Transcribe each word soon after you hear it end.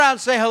out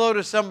and say hello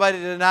to somebody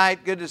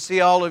tonight. Good to see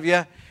all of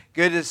you.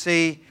 Good to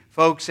see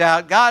folks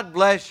out. God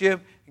bless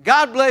you.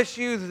 God bless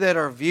you that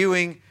are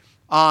viewing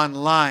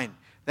online.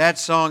 That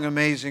song,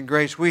 Amazing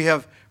Grace, we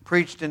have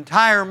preached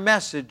entire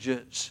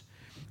messages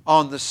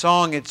on the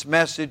song, its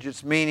message,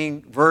 its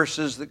meaning,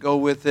 verses that go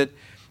with it,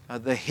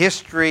 the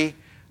history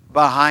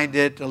behind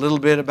it, a little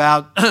bit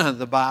about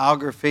the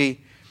biography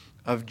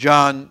of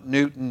John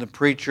Newton, the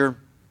preacher.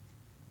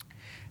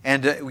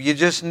 And you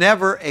just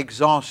never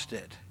exhaust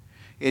it.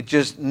 It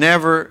just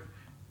never,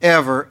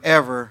 ever,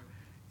 ever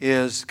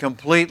is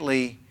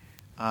completely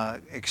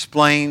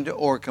explained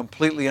or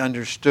completely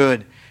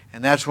understood.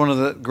 And that's one of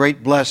the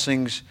great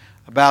blessings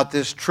about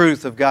this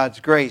truth of God's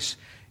grace.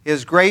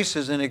 His grace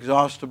is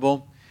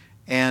inexhaustible,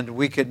 and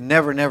we could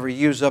never, never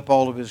use up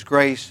all of His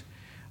grace.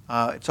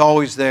 It's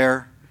always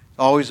there. It's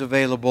always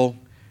available.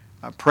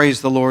 Praise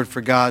the Lord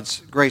for God's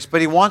grace. But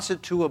He wants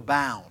it to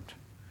abound.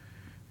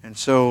 And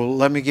so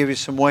let me give you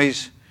some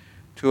ways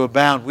to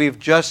abound. We've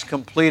just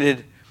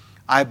completed,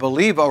 I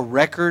believe, a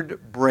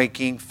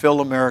record-breaking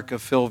Fill America,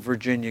 Fill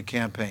Virginia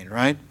campaign,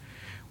 right?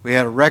 We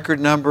had a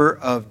record number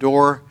of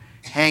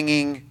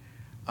door-hanging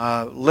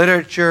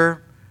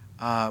literature.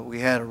 We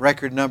had a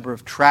record number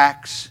of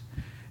tracts.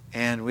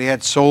 And we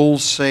had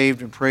souls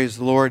saved, and praise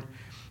the Lord.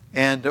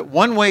 And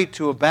one way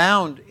to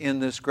abound in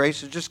this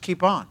grace is just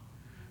keep on.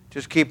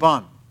 Just keep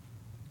on.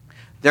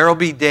 There will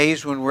be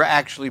days when we're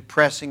actually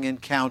pressing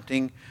and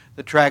counting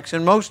the tracts.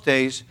 And most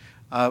days,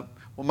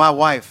 my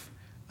wife,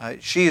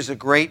 she is a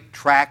great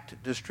tract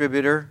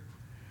distributor.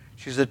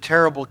 She's a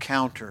terrible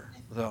counter,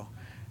 though.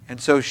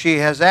 And so she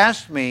has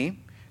asked me,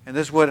 and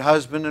this is what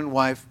husband and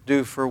wife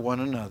do for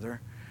one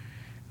another.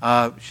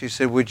 She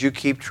said, would you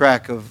keep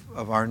track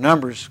of our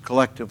numbers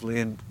collectively?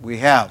 And we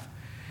have.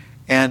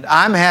 And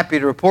I'm happy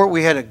to report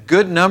we had a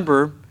good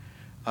number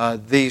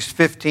these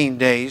 15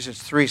 days.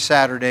 It's 3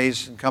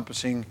 Saturdays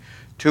encompassing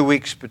 2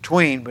 weeks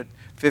between, but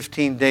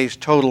 15 days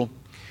total.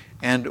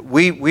 And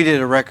we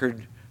did a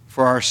record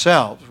for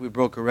ourselves. We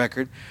broke a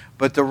record.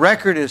 But the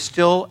record is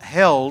still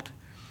held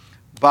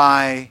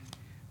by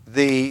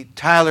the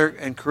Tyler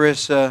and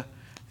Carissa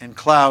and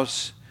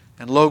Klaus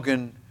and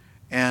Logan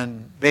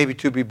and baby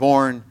to be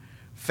born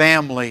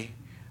family.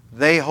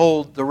 They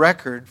hold the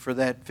record for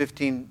that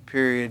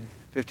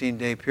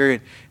 15-day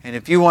period. And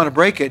if you want to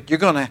break it, if you're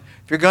a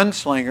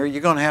gunslinger,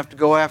 you're going to have to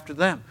go after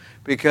them,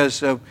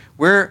 because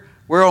we're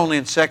only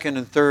in second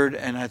and third,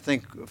 and I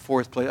think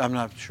fourth place. I'm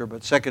not sure,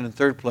 but second and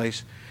third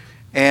place.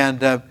 And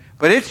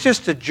but it's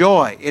just a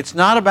joy. It's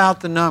not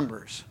about the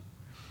numbers.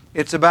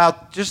 It's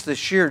about just the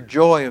sheer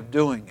joy of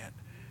doing it.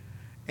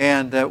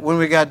 And when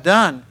we got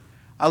done,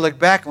 I looked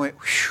back and went,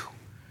 whew,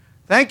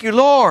 thank you,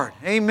 Lord.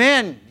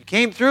 Amen. You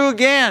came through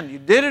again. You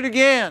did it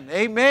again.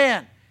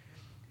 Amen.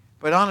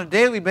 But on a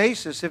daily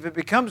basis, if it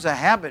becomes a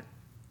habit,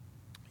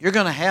 you're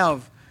going to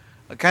have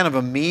a kind of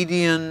a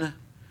median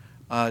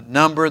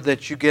number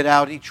that you get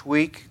out each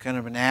week, kind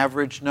of an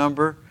average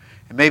number.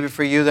 And maybe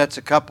for you that's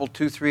a couple,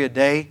 2, 3 a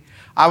day.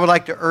 I would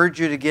like to urge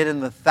you to get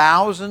in the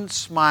 1,000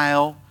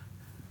 Smile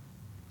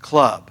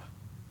Club.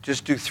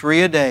 Just do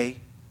 3 a day,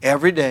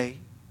 every day,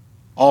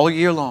 all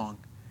year long,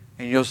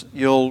 and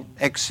you'll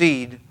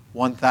exceed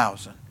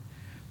 1,000.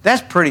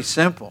 That's pretty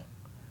simple.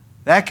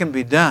 That can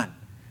be done.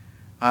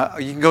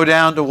 You can go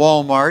down to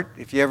Walmart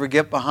if you ever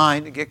get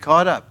behind and get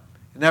caught up.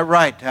 Isn't that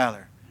right,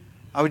 Tyler?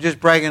 I was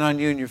just bragging on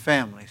you and your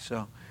family,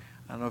 so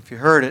I don't know if you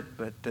heard it,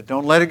 but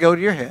don't let it go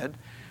to your head.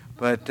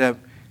 But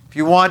if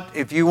you want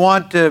to,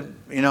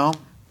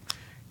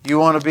 you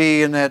want to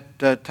be in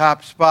that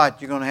top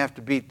spot, you're going to have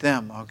to beat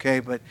them,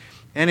 okay? But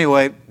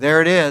anyway,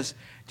 there it is.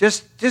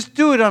 Just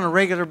do it on a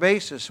regular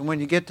basis, and when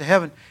you get to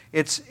heaven,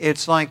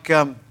 it's like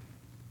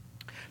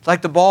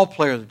the ball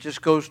player that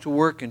just goes to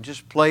work and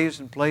just plays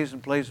and plays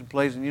and plays and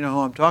plays, and you know who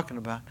I'm talking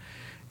about,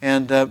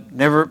 and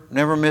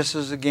never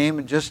misses a game,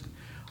 and just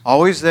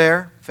always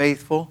there,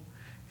 faithful,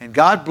 and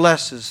God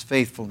blesses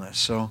faithfulness.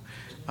 So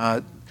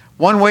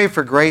one way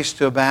for grace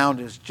to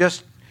abound is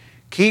just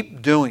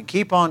keep doing,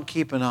 keep on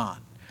keeping on.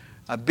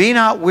 Be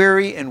not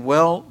weary in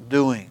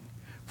well-doing,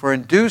 for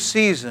in due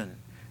season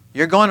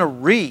you're going to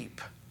reap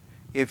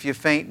if you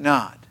faint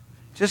not.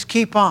 Just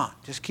keep on,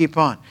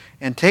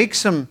 and take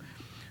some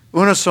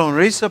una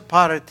sonrisa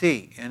para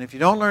ti. And if you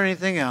don't learn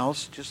anything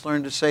else, just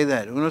learn to say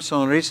that, una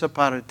sonrisa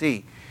para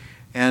ti.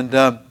 And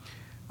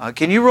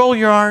can you roll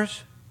your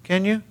R's?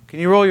 Can you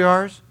roll your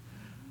R's?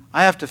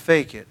 I have to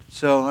fake it.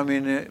 So I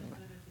mean,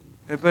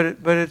 but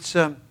it's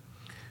I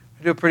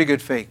do a pretty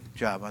good fake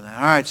job on that.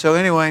 All right. So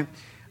anyway,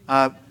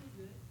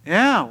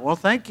 yeah. Well,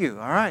 thank you.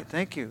 All right.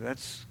 Thank you.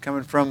 That's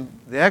coming from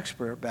the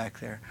expert back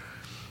there.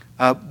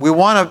 We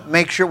want to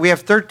make sure we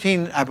have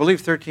 13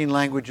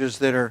 languages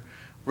that are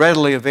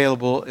readily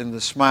available in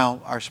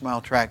our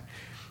Smile tract,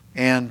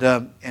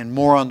 and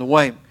more on the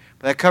way.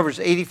 But that covers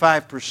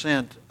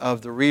 85%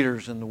 of the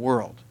readers in the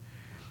world.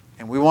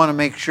 And we want to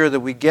make sure that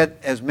we get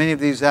as many of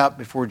these out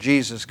before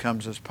Jesus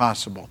comes as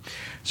possible.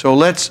 So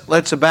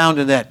let's abound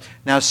in that.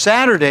 Now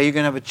Saturday you're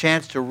going to have a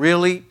chance to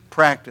really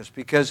practice,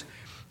 because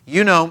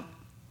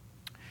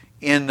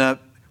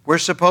we're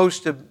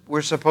supposed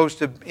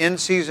to in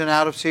season,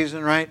 out of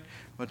season, right?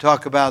 We'll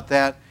talk about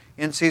that.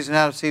 In season,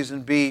 out of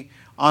season, be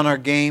on our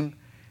game.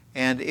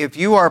 And if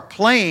you are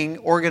playing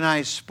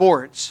organized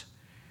sports,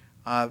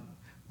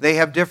 they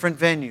have different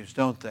venues,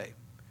 don't they?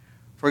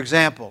 For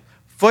example,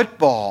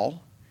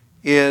 football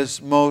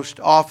is most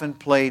often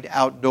played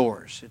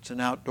outdoors. It's an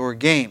outdoor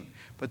game.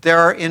 But there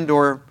are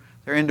indoor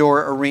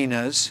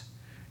arenas,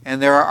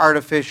 and there are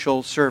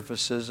artificial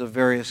surfaces of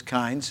various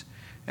kinds.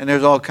 And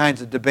there's all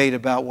kinds of debate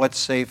about what's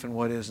safe and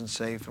what isn't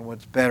safe, and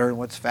what's better and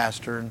what's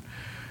faster,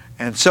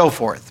 and so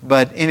forth.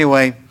 But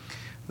anyway,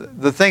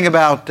 the thing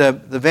about the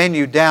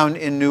venue down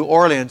in New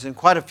Orleans, and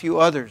quite a few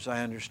others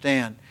I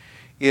understand,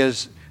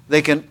 is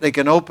they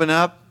can open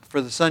up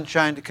for the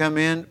sunshine to come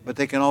in, but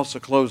they can also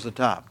close the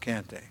top,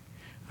 can't they?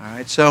 All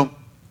right, so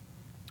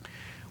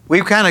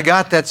we've kind of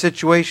got that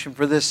situation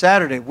for this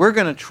Saturday. We're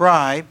going to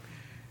try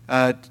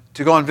to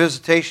go on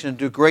visitation and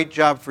do a great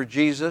job for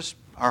Jesus.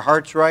 Our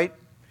heart's right.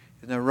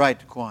 Isn't that right,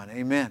 Daquan?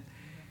 Amen.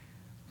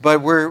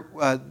 But we're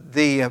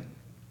the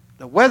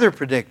weather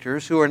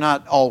predictors, who are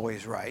not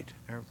always right,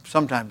 or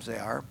sometimes they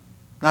are,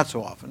 not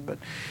so often, but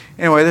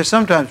anyway, they're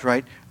sometimes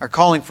right, are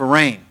calling for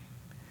rain.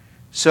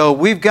 So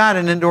we've got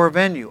an indoor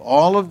venue.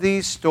 All of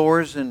these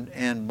stores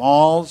and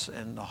malls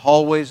and the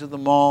hallways of the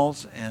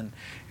malls and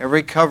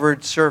every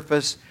covered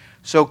surface.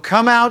 So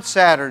come out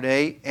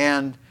Saturday,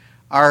 and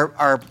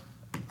our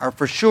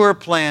for sure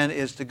plan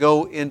is to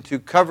go into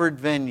covered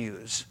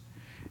venues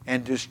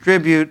and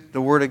distribute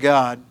the Word of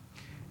God.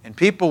 And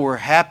people were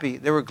happy.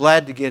 They were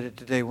glad to get it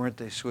today, weren't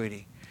they,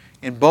 sweetie?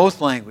 In both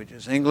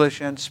languages,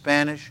 English and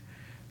Spanish.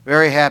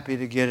 Very happy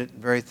to get it,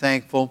 very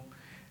thankful.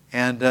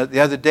 And the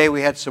other day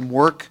we had some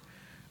work.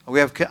 We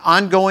have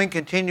ongoing,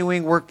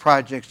 continuing work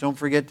projects. Don't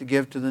forget to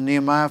give to the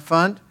Nehemiah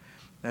Fund.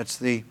 That's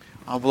the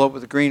envelope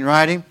with the green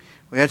writing.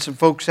 We had some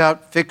folks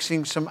out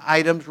fixing some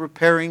items,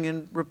 repairing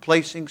and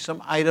replacing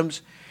some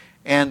items.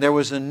 And there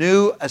was a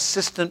new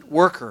assistant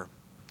worker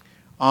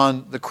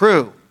on the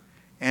crew.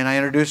 And I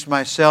introduced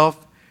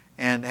myself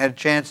and had a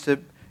chance to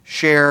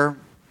share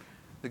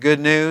the good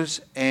news.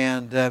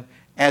 And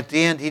at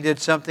the end, he did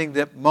something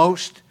that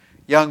most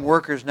young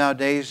workers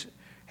nowadays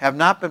have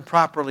not been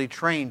properly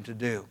trained to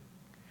do.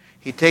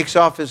 He takes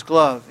off his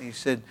glove. He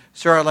said,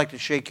 "Sir, I'd like to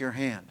shake your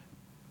hand."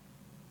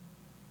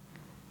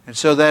 And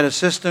so that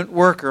assistant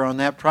worker on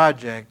that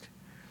project,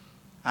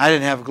 I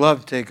didn't have a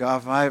glove to take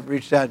off. I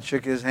reached out and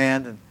shook his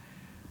hand, and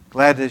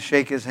glad to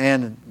shake his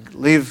hand and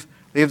leave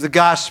the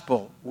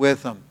gospel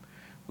with him.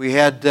 We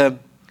had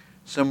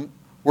some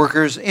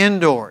workers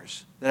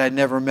indoors that I'd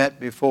never met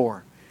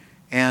before.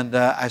 And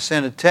I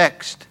sent a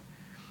text.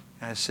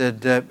 I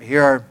said,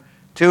 here are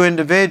two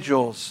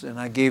individuals, and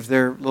I gave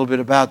a little bit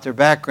about their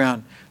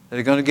background, that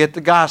are going to get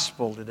the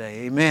gospel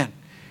today. Amen.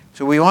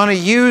 So we want to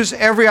use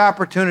every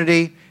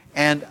opportunity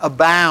and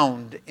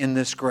abound in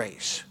this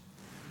grace.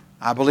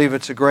 I believe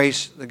it's a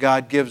grace that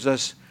God gives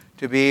us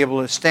to be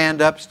able to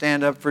stand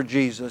up for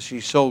Jesus,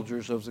 ye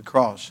soldiers of the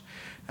cross.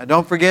 Now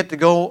don't forget to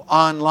go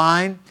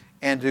online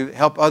and to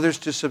help others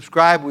to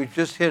subscribe. We've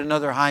just hit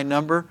another high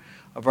number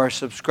of our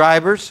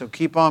subscribers, so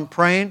keep on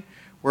praying.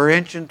 We're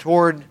inching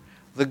toward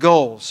the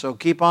goal. So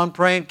keep on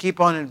praying, keep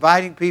on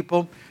inviting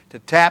people to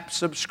tap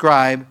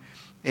subscribe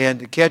and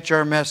to catch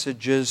our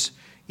messages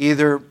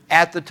either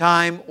at the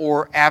time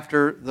or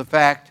after the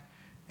fact.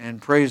 And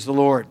praise the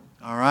Lord.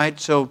 All right,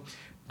 so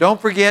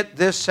don't forget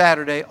this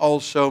Saturday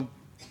also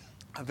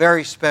a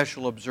very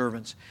special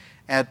observance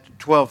at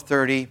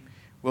 12:30.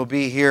 We'll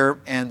be here,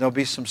 and there'll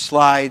be some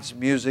slides,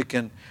 music,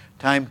 and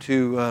time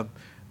to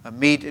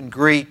meet and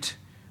greet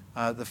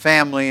the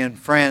family and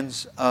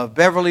friends of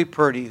Beverly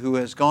Purdy, who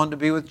has gone to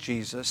be with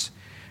Jesus.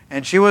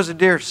 And she was a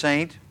dear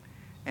saint,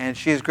 and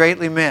she is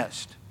greatly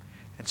missed.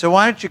 And so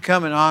why don't you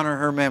come and honor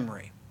her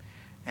memory?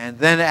 And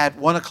then at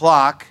 1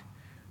 o'clock,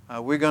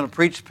 we're going to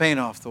preach the paint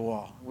off the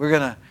wall. We're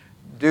going to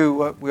do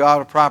what we ought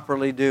to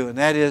properly do, and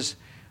that is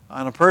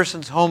on a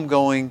person's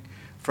homegoing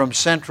from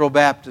Central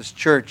Baptist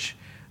Church,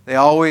 they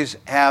always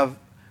have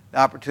the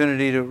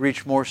opportunity to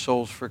reach more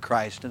souls for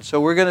Christ. And so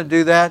we're going to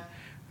do that,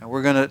 and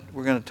we're going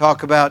to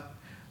talk about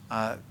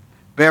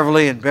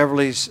Beverly and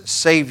Beverly's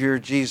Savior,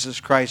 Jesus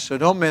Christ. So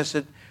don't miss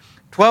it.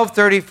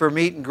 12:30 for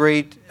meet and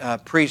greet,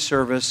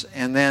 pre-service,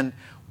 and then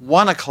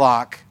 1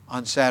 o'clock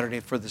on Saturday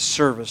for the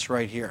service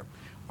right here.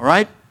 All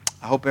right?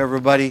 I hope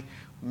everybody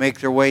make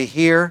their way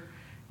here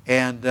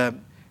and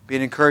be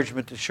an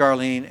encouragement to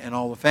Charlene and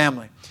all the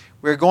family.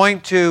 We're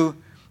going to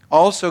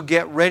also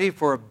get ready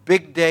for a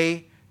big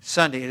day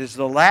Sunday. It is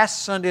the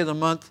last Sunday of the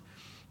month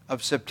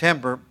of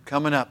September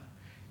coming up.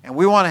 And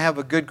we want to have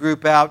a good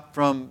group out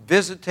from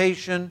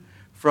visitation,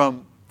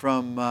 from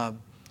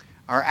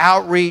our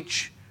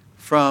outreach,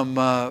 from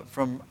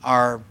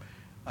our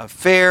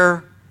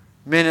fair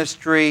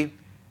ministry,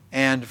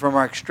 and from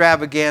our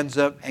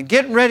extravaganza, and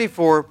getting ready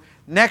for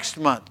next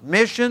month,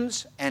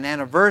 missions and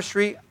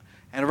anniversary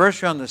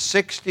on the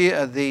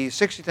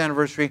 60th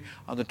anniversary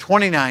on the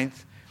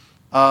 29th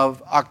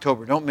of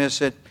October. Don't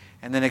miss it.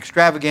 And then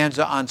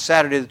extravaganza on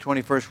Saturday the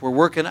 21st. We're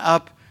working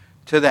up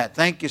to that.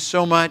 Thank you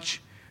so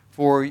much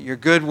for your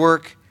good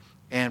work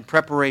and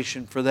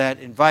preparation for that.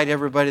 Invite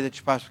everybody that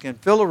you possibly can.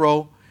 Fill a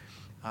row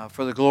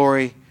for the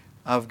glory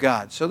of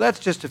God. So that's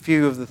just a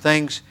few of the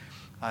things.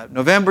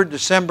 November,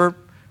 December,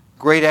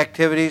 great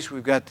activities.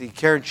 We've got the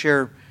Care and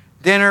Share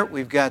dinner.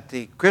 We've got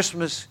the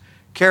Christmas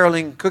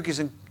caroling, cookies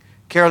and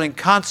caroling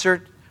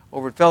concert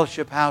over at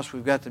Fellowship House.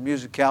 We've got the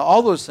musicale.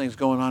 All those things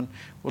going on.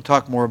 We'll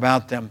talk more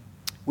about them.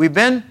 We've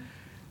been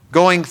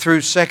going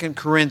through 2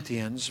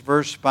 Corinthians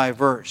verse by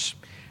verse.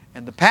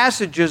 And the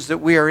passages that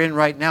we are in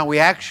right now, we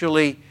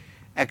actually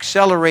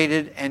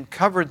accelerated and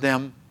covered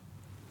them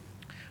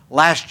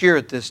last year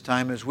at this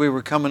time as we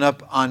were coming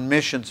up on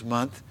Missions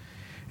Month.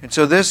 And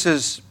so this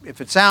is,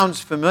 if it sounds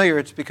familiar,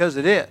 it's because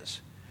it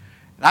is.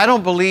 And I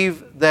don't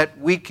believe that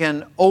we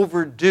can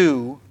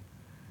overdo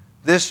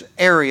this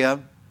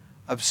area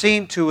of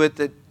seeing to it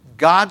that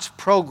God's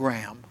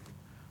program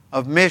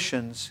of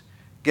missions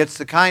gets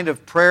the kind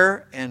of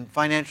prayer and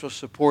financial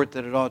support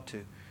that it ought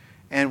to.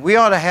 And we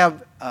ought to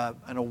have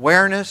an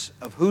awareness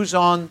of who's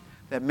on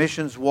that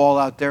missions wall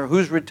out there,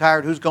 who's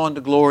retired, who's gone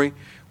to glory.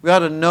 We ought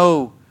to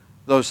know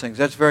those things.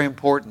 That's very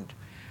important.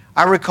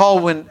 I recall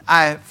when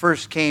I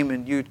first came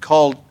and you'd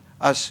called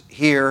us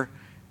here,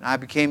 and I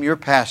became your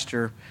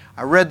pastor,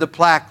 I read the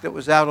plaque that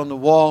was out on the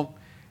wall,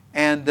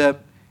 and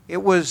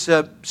it was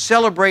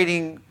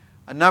celebrating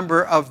a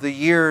number of the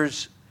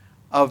years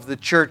of the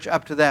church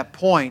up to that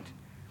point,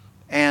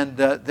 and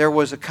there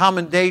was a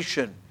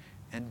commendation.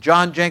 And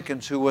John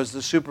Jenkins, who was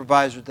the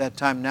supervisor at that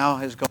time, now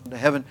has gone to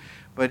heaven,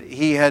 but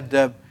he had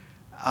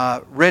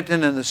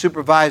written and the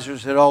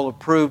supervisors had all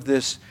approved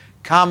this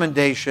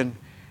commendation,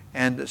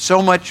 and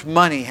so much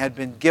money had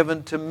been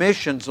given to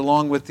missions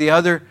along with the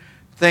other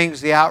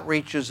things, the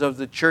outreaches of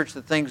the church,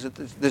 the things that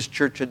this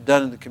church had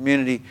done in the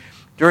community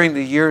during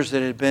the years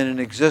that it had been in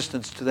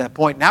existence to that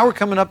point. Now we're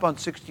coming up on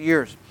 60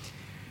 years.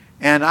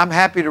 And I'm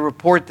happy to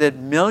report that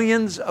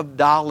millions of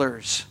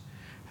dollars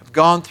have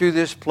gone through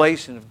this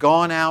place and have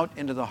gone out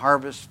into the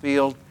harvest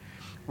field,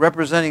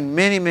 representing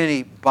many,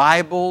 many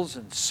Bibles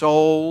and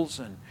souls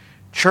and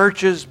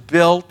churches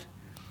built.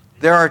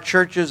 There are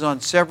churches on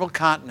several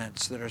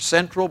continents that are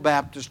Central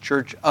Baptist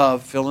Church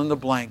of, fill in the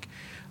blank,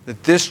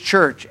 that this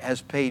church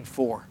has paid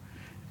for.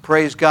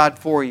 Praise God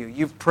for you.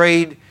 You've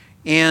prayed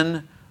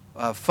in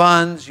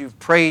funds, you've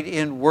prayed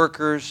in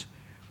workers,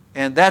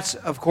 and that's,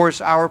 of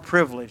course, our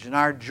privilege and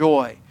our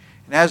joy.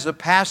 And as a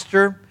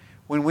pastor,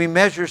 when we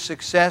measure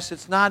success,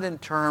 it's not in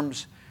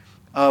terms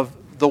of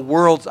the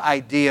world's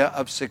idea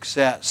of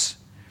success.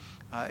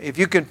 If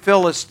you can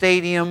fill a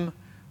stadium,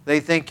 they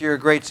think you're a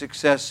great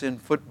success in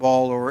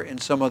football or in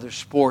some other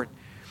sport.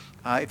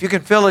 If you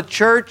can fill a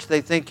church,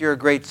 they think you're a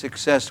great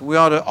success. We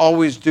ought to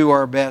always do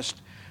our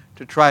best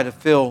to try to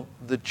fill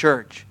the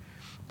church.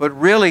 But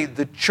really,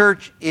 the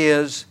church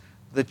is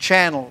the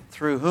channel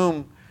through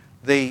whom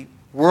the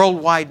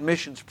worldwide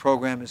missions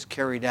program is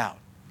carried out.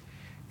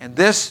 And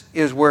this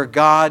is where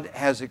God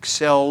has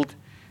excelled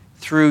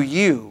through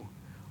you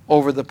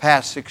over the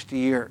past 60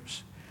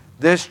 years.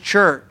 This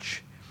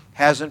church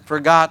hasn't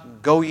forgotten,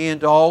 go ye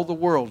into all the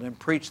world and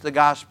preach the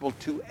gospel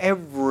to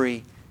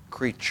every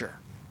creature.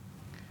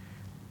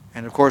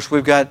 And of course,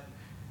 we've got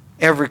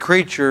every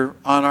creature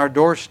on our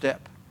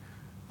doorstep.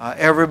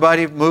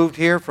 Everybody moved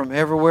here from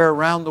everywhere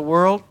around the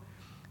world,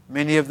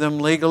 many of them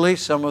legally,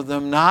 some of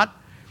them not.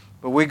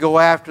 But we go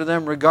after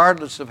them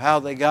regardless of how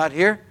they got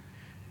here.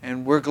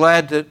 And we're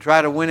glad to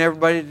try to win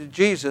everybody to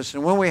Jesus.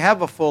 And when we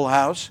have a full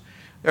house,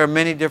 there are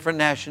many different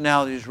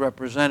nationalities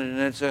represented. And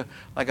it's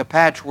like a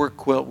patchwork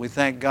quilt. We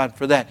thank God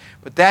for that.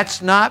 But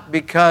that's not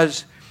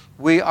because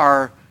we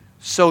are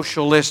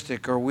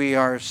socialistic or we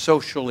are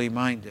socially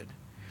minded.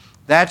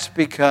 That's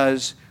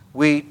because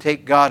we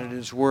take God at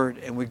His word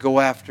and we go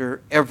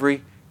after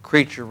every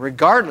creature,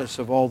 regardless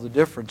of all the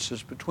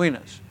differences between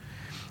us.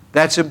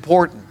 That's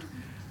important.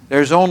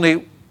 There's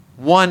only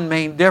one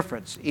main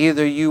difference.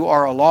 Either you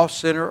are a lost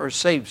sinner or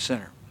saved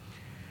sinner.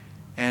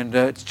 And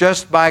it's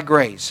just by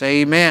grace.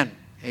 Amen.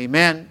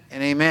 Amen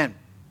and amen.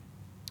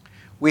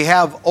 We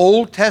have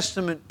Old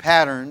Testament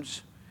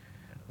patterns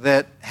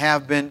that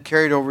have been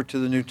carried over to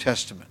the New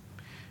Testament.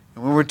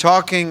 And when we're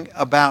talking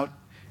about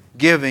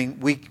giving,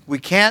 we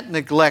can't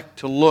neglect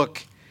to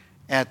look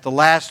at the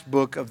last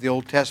book of the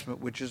Old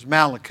Testament, which is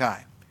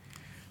Malachi.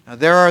 Now,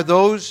 there are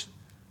those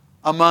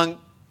among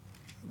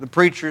the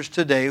preachers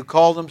today who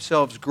call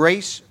themselves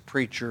grace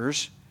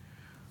preachers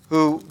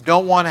who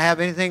don't want to have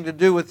anything to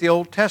do with the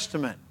Old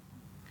Testament.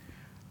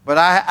 But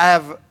I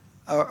have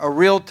a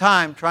real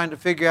time trying to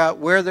figure out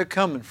where they're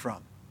coming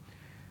from,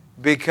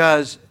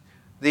 because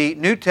the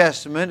New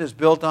Testament is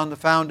built on the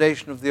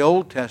foundation of the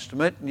Old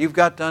Testament, and you've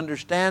got to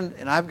understand,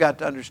 and I've got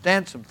to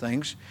understand some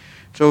things.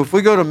 So if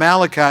we go to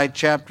Malachi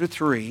chapter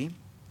 3,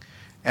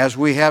 as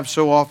we have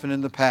so often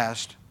in the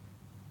past,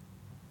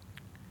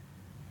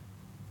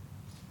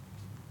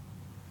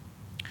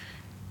 it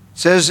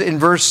says in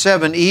verse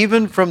 7,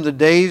 "Even from the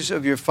days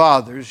of your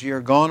fathers ye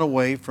are gone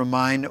away from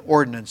mine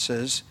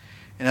ordinances,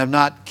 and have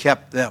not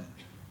kept them."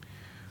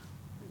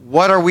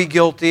 What are we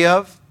guilty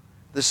of?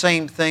 The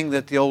same thing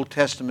that the Old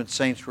Testament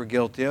saints were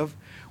guilty of.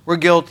 We're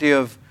guilty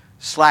of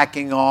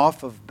slacking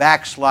off, of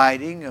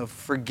backsliding, of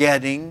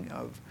forgetting,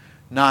 of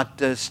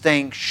not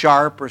staying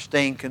sharp or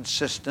staying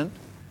consistent.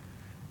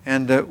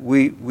 And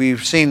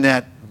we've seen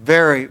that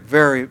very,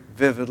 very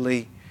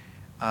vividly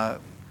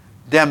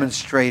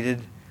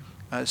demonstrated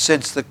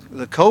since the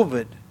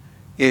COVID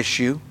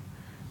issue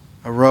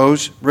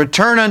arose.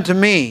 Return unto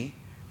me,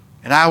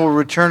 and I will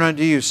return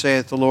unto you,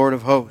 saith the Lord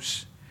of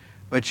hosts.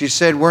 But you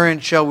said, wherein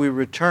shall we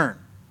return?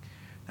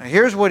 Now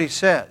here's what he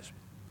says.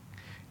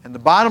 And the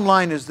bottom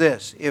line is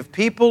this. If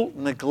people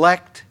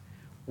neglect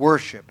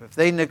worship, if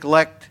they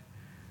neglect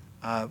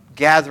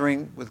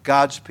gathering with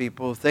God's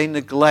people, if they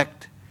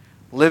neglect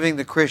living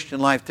the Christian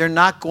life, they're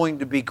not going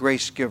to be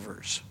grace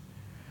givers.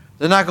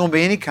 They're not going to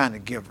be any kind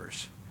of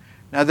givers.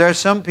 Now there are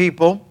some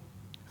people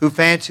who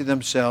fancy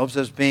themselves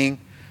as being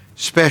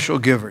special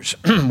givers.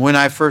 When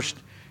I first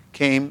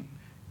came,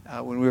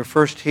 when we were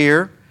first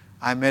here,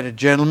 I met a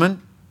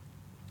gentleman,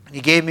 and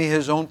he gave me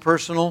his own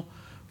personal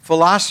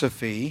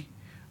philosophy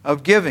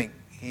of giving.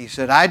 He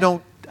said, I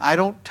don't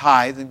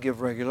tithe and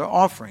give regular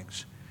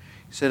offerings.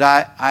 He said,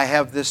 I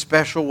have this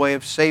special way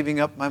of saving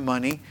up my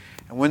money,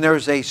 and when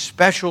there's a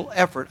special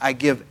effort, I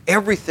give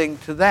everything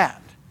to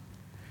that.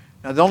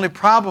 Now the only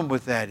problem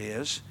with that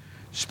is,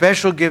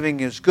 special giving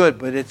is good,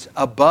 but it's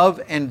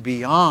above and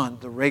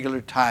beyond the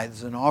regular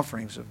tithes and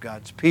offerings of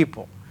God's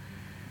people.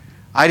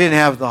 I didn't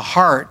have the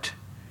heart,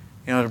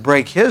 to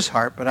break his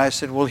heart, but I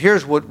said, well,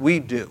 here's what we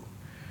do.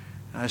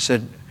 And I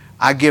said,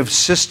 I give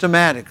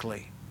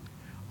systematically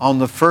on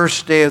the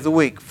first day of the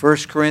week. 1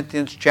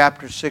 Corinthians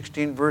chapter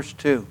 16, verse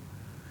 2.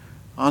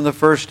 On the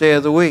first day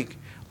of the week.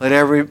 Let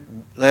every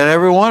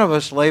one of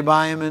us lay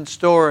by him in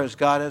store as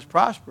God has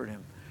prospered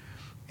him.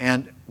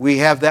 And we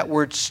have that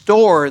word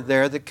store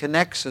there that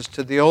connects us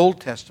to the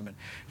Old Testament.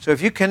 So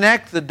if you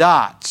connect the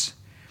dots,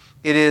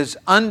 it is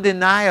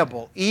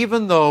undeniable,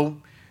 even though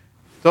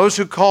those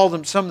who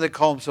some that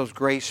call themselves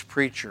grace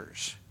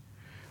preachers,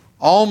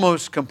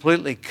 almost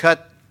completely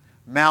cut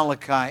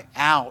Malachi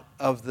out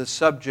of the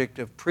subject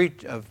of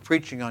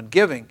preaching on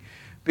giving,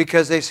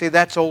 because they say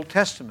that's Old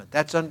Testament,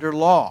 that's under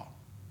law.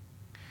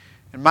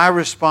 And my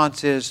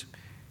response is,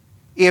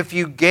 if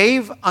you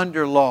gave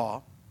under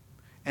law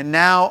and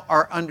now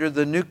are under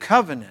the new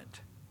covenant,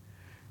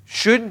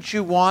 shouldn't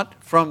you want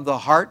from the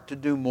heart to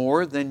do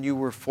more than you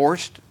were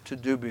forced to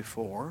do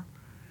before?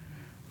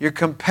 You're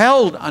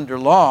compelled under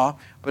law,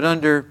 but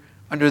under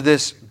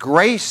this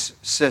grace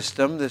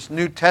system, this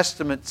New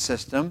Testament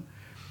system,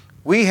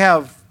 we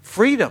have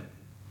freedom.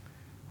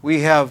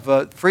 We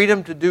have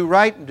freedom to do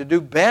right and to do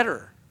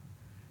better.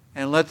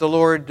 And let the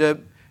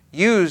Lord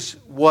use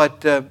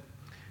what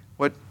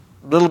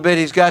little bit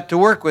He's got to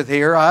work with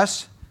here,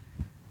 us,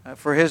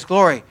 for His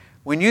glory.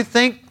 When you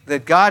think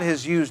that God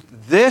has used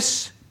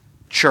this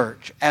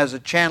church as a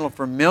channel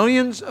for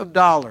millions of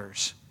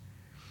dollars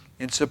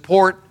in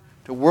support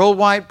to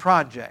worldwide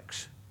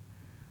projects,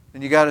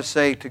 then you got to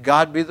say, to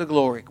God be the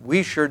glory.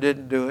 We sure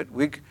didn't do it.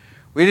 We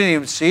didn't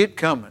even see it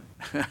coming.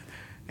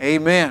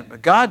 Amen.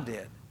 But God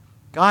did.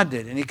 God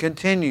did, and He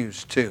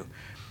continues to.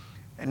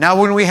 And now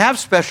when we have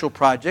special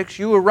projects,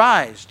 you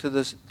arise to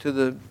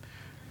the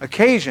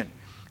occasion.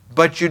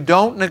 But you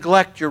don't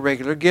neglect your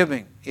regular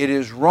giving. It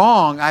is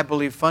wrong, I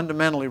believe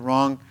fundamentally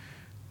wrong,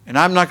 and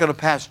I'm not going to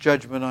pass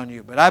judgment on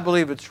you, but I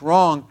believe it's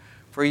wrong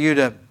for you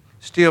to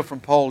steal from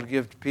Paul to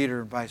give to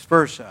Peter and vice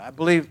versa. I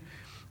believe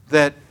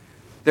that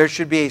there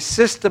should be a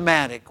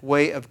systematic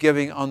way of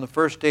giving on the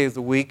first day of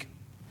the week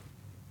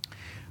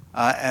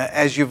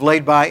as you've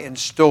laid by in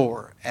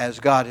store, as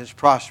God has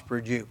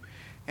prospered you.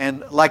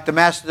 And like the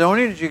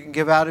Macedonians, you can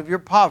give out of your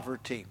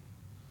poverty.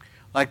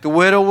 Like the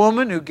widow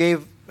woman who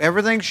gave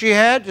everything she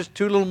had, just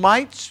 2 little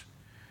mites.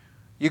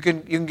 You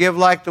can give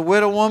like the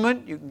widow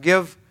woman. You can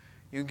give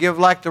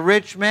like the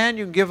rich man.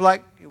 You can give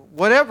like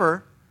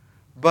whatever.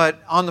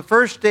 But on the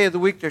first day of the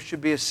week, there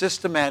should be a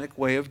systematic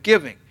way of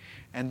giving.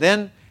 And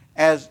then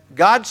as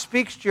God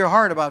speaks to your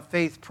heart about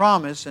faith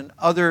promise and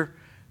other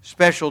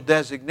special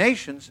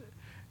designations,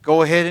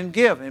 go ahead and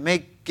give. And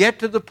may get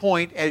to the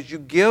point as you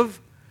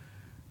give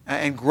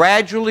and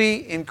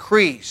gradually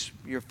increase.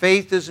 Your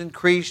faith is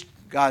increased.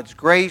 God's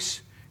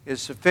grace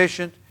is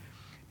sufficient.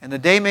 And the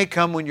day may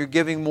come when you're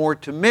giving more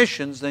to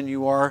missions than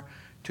you are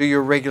to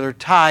your regular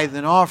tithe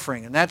and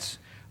offering. And that's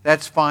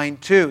fine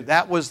too.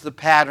 That was the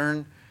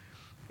pattern,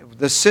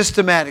 the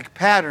systematic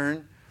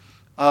pattern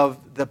of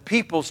the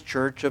People's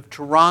Church of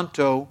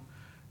Toronto,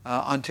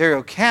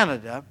 Ontario,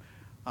 Canada,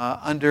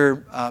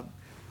 under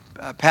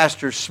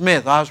Pastor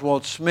Smith,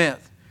 Oswald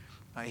Smith.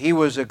 He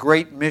was a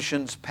great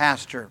missions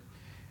pastor.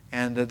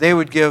 And they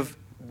would give,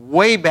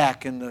 way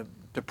back in the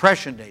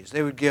Depression days,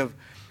 they would give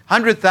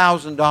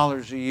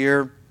 $100,000 a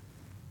year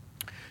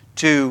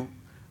to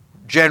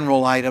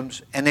general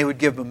items, and they would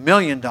give $1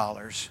 million,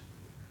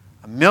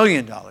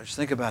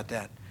 think about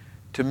that,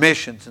 to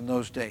missions in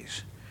those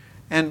days.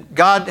 And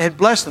God had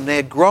blessed them. They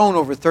had grown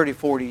over 30,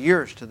 40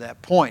 years to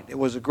that point. It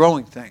was a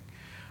growing thing.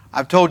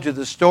 I've told you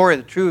the story,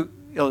 the true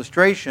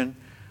illustration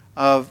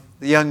of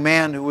the young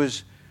man who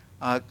was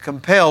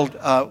compelled,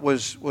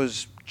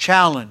 was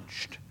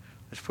challenged,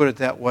 let's put it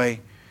that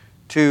way,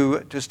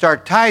 to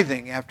start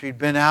tithing after he'd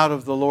been out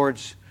of the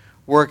Lord's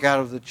work, out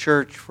of the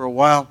church for a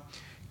while.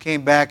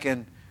 Came back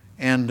and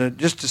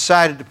just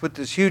decided to put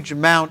this huge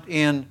amount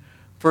in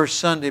first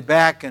Sunday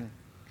back. And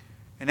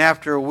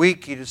after a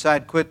week, he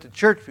decided to quit the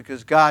church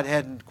because God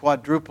hadn't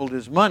quadrupled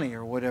his money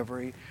or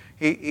whatever.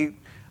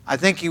 I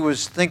think he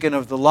was thinking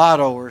of the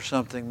lotto or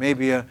something,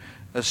 maybe a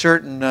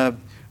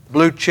certain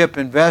blue chip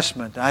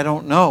investment. I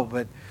don't know,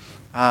 but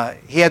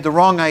he had the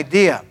wrong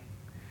idea.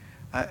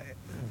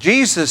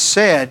 Jesus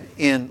said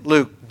in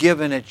Luke,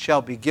 "Give and it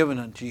shall be given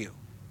unto you."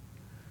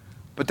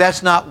 But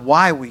that's not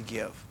why we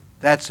give.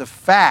 That's a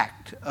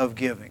fact of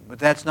giving, but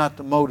that's not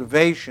the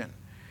motivation.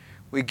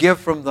 We give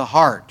from the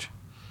heart.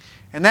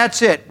 And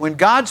that's it. When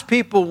God's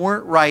people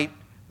weren't right,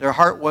 their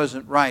heart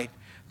wasn't right,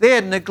 they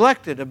had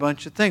neglected a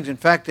bunch of things. In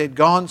fact, they'd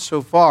gone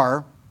so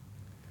far.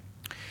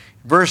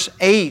 Verse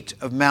 8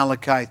 of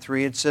Malachi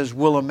 3, it says,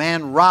 "Will a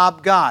man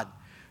rob God?"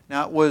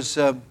 Now it was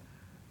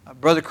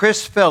Brother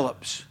Chris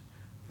Phillips,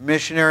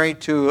 missionary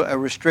to a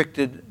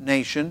restricted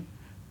nation.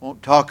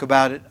 Won't talk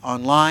about it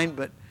online,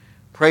 but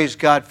praise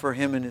God for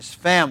him and his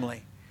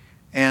family.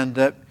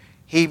 And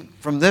he,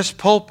 from this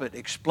pulpit,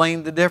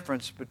 explained the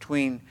difference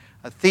between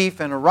a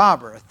thief and a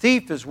robber. A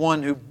thief is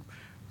one who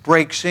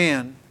breaks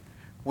in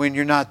when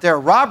you're not there. A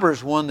robber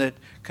is one that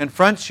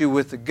confronts you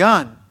with a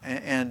gun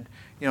and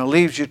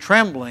leaves you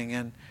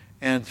trembling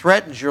and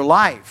threatens your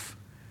life.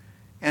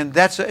 And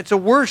it's a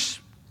worse,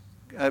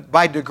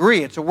 by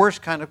degree, it's a worse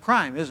kind of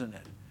crime, isn't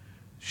it?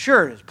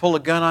 Sure, it is. Pull a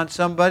gun on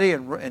somebody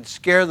and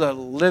scare the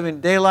living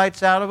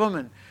daylights out of them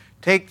and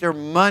take their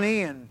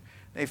money, and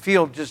they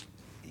feel just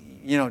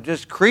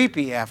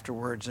creepy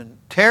afterwards and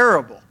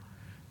terrible,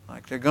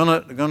 like they're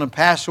gonna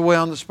pass away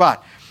on the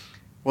spot.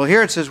 Well,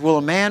 here it says, "Will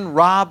a man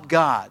rob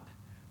God?"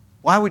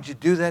 Why would you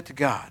do that to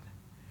God?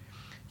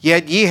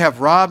 "Yet ye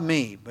have robbed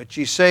me. But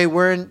ye say,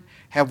 Wherein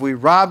have we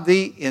robbed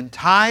thee? In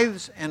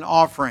tithes and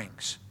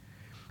offerings."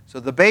 So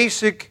the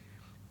basic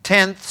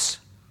tenths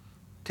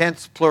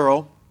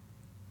plural,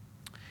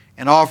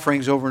 and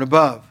offerings over and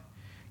above.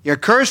 "Ye are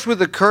cursed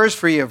with a curse,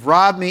 for ye have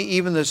robbed me,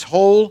 even this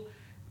whole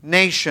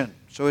nation."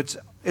 So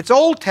it's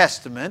Old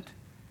Testament.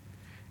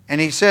 And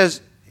he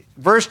says,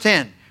 verse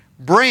 10,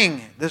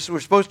 "Bring," this is what we're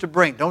supposed to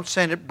bring. Don't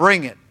send it,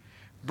 bring it.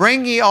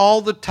 "Bring ye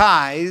all the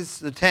tithes,"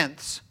 the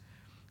tenths,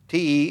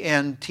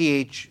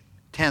 T-E-N-T-H,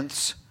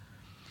 tenths,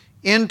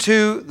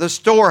 "into the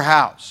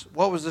storehouse."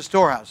 What was the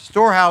storehouse? The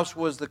storehouse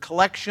was the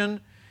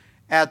collection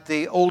at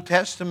the Old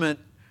Testament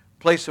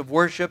place of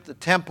worship, the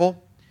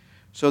temple.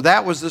 So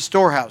that was the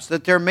storehouse.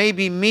 "That there may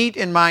be meat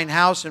in mine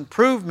house, and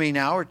prove me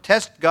now," or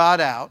test God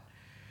out.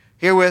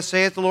 "Herewith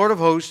saith the Lord of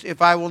hosts, if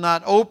I will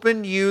not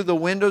open you the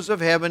windows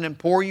of heaven and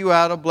pour you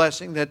out a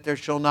blessing, that there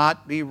shall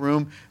not be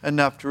room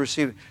enough to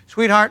receive it."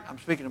 Sweetheart, I'm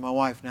speaking to my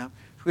wife now.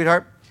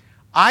 Sweetheart,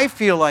 I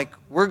feel like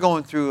we're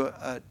going through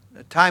a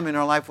time in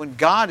our life when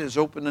God is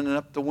opening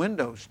up the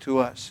windows to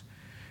us.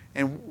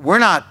 And we're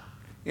not,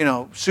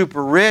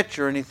 super rich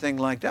or anything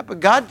like that, but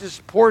God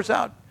just pours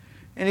out.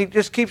 And He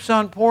just keeps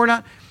on pouring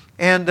out.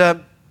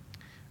 And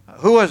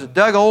who was it?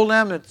 Doug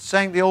Oldham that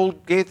sang the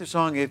old Gaither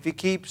song, "If He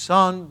keeps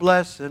on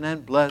blessing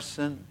and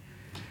blessing,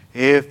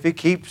 if He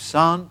keeps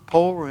on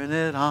pouring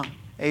it on."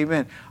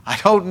 Amen. I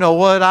don't know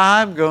what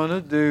I'm going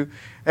to do.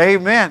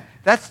 Amen.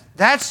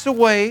 That's the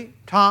way,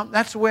 Tom,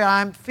 that's the way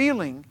I'm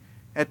feeling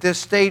at this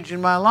stage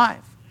in my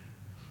life.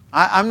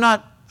 I'm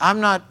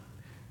not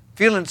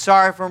feeling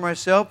sorry for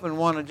myself and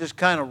want to just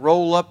kind of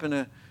roll up in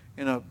a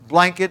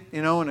blanket,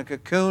 in a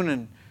cocoon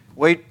and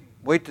wait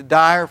to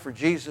die or for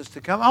Jesus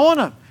to come. I want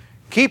to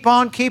keep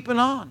on keeping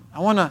on. I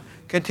want to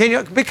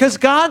continue because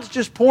God's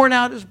just pouring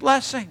out His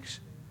blessings.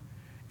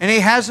 And He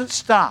hasn't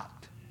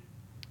stopped.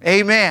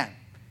 Amen.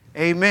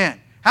 Amen.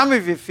 How many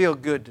of you feel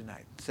good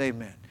tonight? Say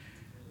amen.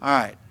 All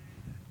right.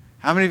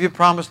 How many of you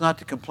promise not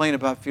to complain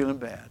about feeling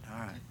bad? All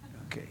right.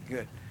 Okay,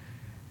 good.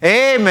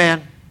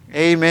 Amen.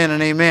 Amen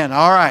and amen.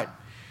 All right.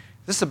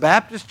 This is a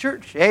Baptist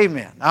church?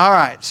 Amen. All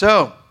right.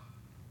 So,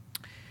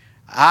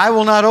 "I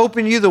will not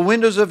open you the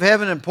windows of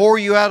heaven and pour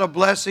you out a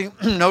blessing."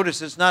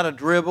 Notice it's not a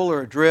dribble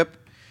or a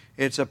drip.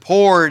 It's a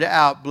poured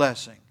out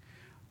blessing.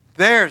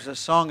 There's a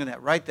song in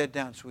that. Write that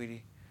down,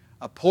 sweetie.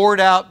 A poured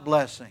out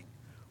blessing.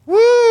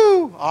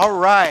 Woo! All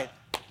right.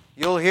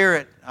 You'll hear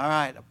it. All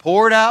right. A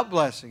poured out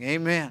blessing.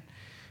 Amen.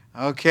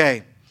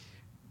 Okay.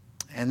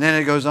 And then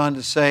it goes on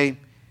to say,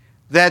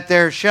 "That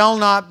there shall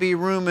not be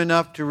room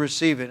enough to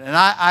receive it." And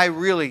I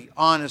really,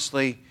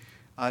 honestly,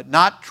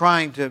 not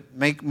trying to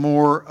make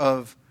more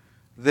of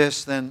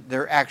this than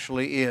there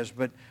actually is,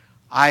 but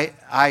I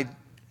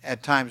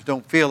at times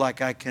don't feel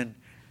like I can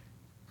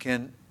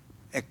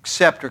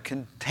accept or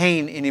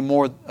contain any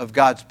more of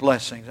God's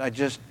blessings. I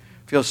just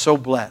feel so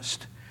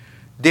blessed.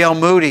 Dale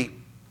Moody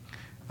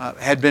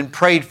had been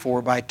prayed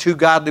for by two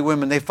godly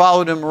women. They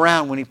followed him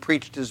around when he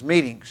preached his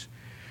meetings.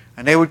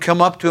 And they would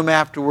come up to him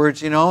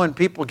afterwards, and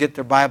people get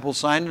their Bible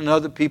signed, and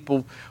other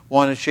people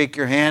want to shake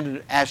your hand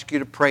and ask you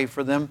to pray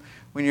for them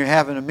when you're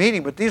having a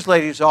meeting. But these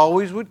ladies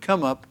always would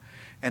come up,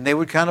 and they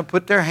would kind of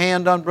put their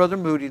hand on Brother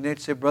Moody, and they'd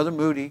say, "Brother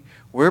Moody,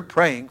 we're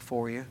praying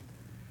for you."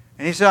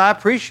 And he said, I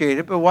appreciate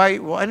it, but why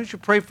don't you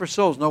pray for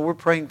souls? No, we're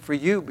praying for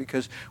you,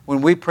 because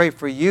when we pray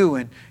for you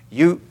and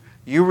you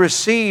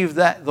receive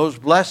those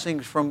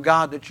blessings from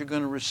God that you're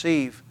going to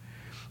receive,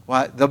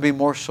 why, there'll be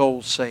more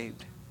souls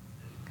saved.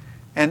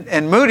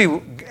 And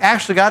Moody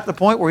actually got to the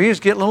point where he was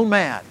getting a little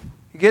mad.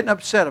 He's getting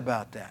upset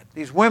about that.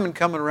 These women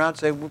coming around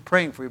saying, we're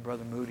praying for you,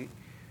 Brother Moody.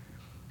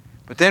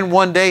 But then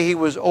one day he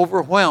was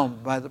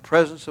overwhelmed by the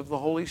presence of the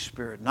Holy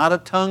Spirit. Not a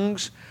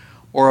tongues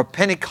or a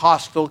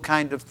Pentecostal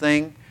kind of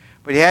thing,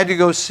 but he had to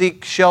go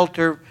seek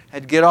shelter,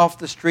 had to get off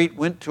the street,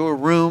 went to a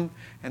room,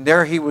 and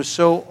there he was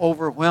so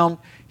overwhelmed.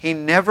 He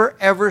never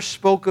ever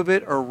spoke of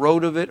it or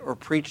wrote of it or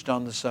preached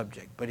on the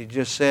subject, but he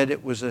just said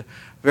it was a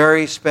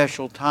very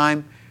special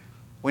time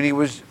when he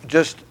was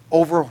just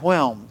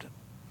overwhelmed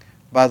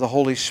by the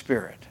Holy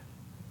Spirit.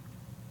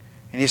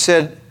 And he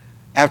said,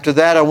 after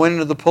that I went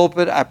into the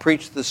pulpit, I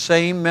preached the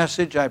same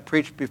message I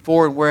preached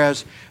before, and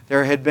whereas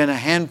there had been a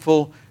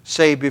handful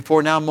saved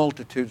before, now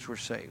multitudes were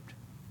saved.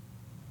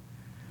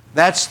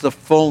 That's the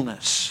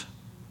fullness.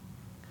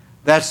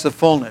 That's the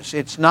fullness.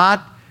 It's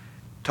not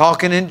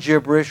talking in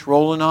gibberish,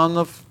 rolling on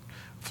the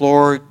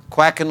floor,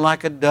 quacking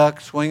like a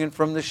duck, swinging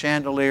from the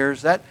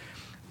chandeliers. That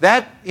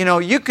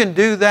you can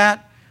do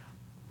that.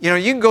 You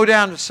can go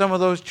down to some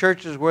of those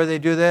churches where they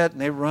do that and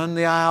they run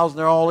the aisles and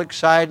they're all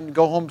excited and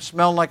go home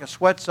smelling like a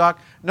sweat sock.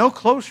 No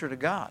closer to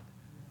God.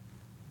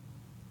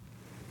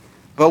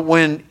 But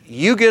when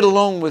you get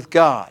alone with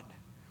God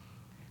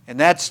and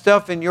that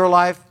stuff in your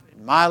life,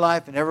 in my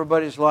life, in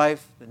everybody's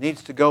life that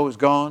needs to go is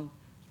gone,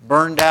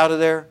 burned out of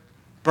there,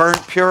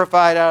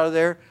 purified out of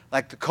there,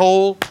 like the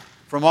coal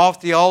from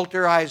off the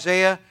altar,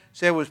 Isaiah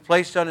said was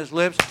placed on his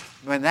lips.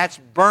 When that's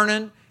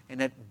burning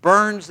and it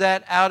burns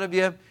that out of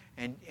you,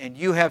 and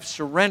you have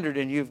surrendered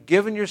and you've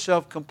given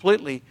yourself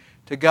completely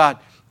to God,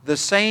 the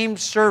same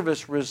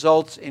service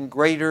results in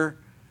greater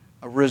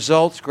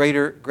results,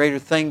 greater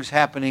things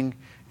happening,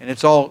 and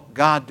it's all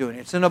God doing.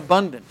 It's an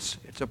abundance.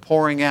 It's a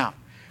pouring out.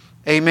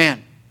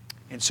 Amen.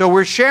 And so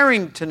we're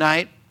sharing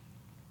tonight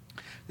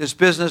this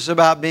business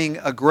about being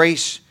a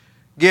grace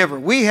giver.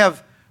 We've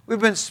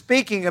been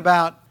speaking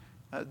about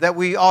that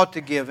we ought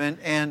to give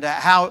and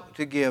how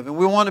to give, and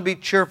we want to be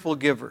cheerful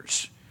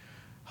givers,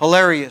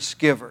 hilarious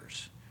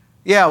givers.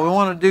 Yeah, we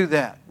want to do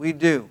that. We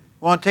do.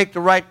 We want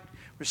to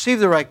receive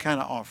the right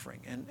kind of offering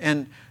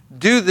and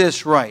do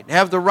this right.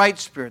 Have the right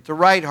spirit, the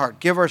right heart.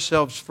 Give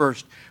ourselves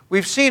first.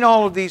 We've seen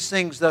all of these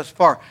things thus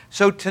far.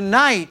 So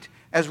tonight,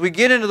 as we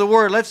get into the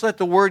Word, let's let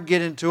the Word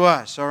get into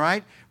us, all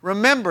right?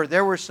 Remember,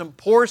 there were some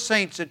poor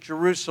saints at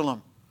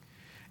Jerusalem.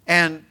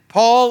 And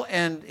Paul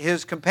and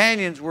his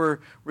companions were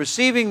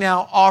receiving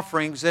now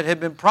offerings that had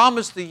been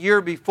promised the year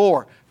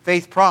before,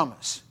 faith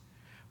promise.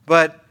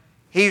 But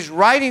he's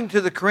writing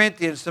to the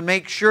Corinthians to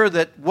make sure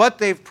that what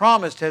they've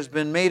promised has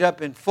been made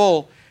up in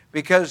full,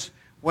 because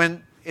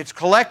when it's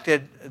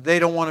collected, they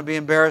don't want to be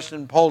embarrassed,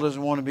 and Paul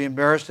doesn't want to be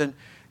embarrassed.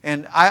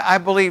 And I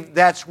believe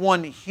that's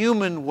one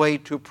human way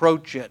to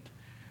approach it.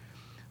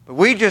 But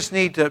we just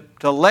need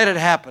to let it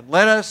happen.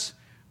 Let us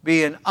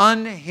be an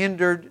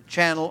unhindered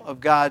channel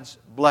of God's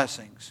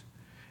blessings.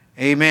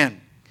 Amen.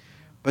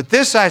 But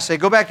this I say,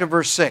 go back to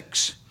verse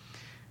 6.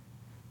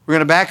 We're going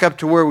to back up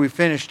to where we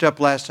finished up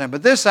last time.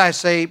 But this I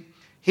say,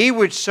 he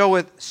which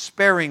soweth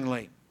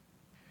sparingly.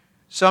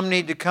 Some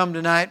need to come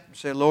tonight and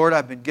say, Lord,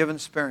 I've been given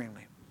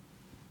sparingly.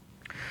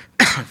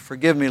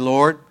 Forgive me,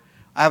 Lord.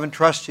 I haven't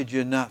trusted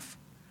you enough.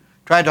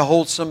 Tried to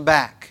hold some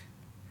back.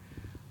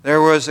 There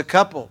was a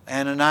couple,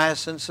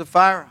 Ananias and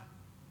Sapphira.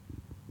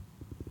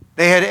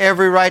 They had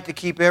every right to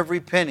keep every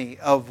penny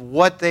of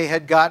what they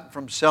had gotten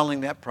from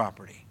selling that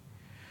property.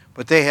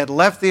 But they had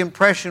left the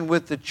impression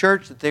with the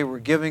church that they were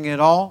giving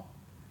it all.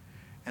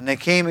 And they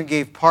came and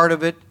gave part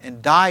of it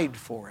and died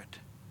for it.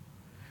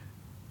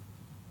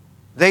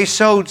 They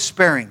sowed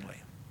sparingly.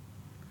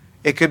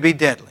 It could be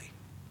deadly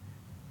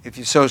if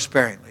you sow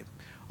sparingly.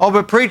 Oh,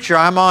 but preacher,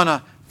 I'm on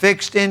a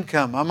fixed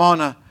income.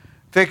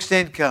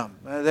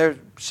 There's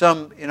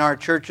some in our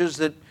churches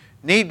that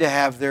need to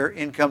have their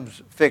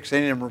incomes fixed.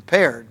 They need them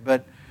repaired.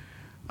 But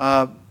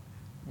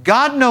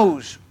God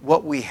knows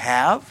what we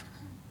have.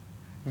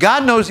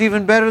 God knows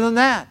even better than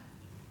that.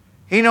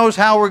 He knows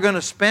how we're going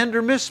to spend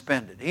or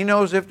misspend it. He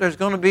knows if there's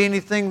going to be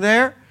anything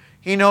there.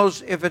 He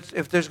knows if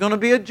there's going to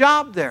be a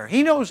job there.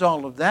 He knows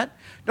all of that.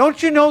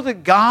 Don't you know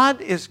that God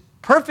is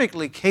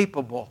perfectly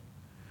capable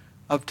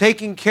of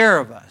taking care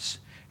of us?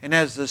 And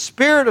as the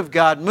Spirit of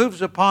God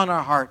moves upon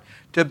our heart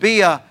to be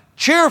a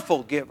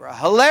cheerful giver, a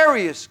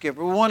hilarious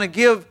giver, we want to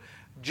give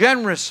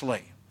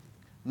generously,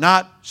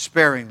 not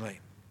sparingly.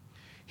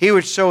 He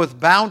which soweth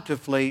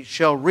bountifully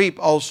shall reap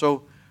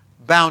also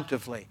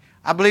bountifully.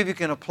 I believe you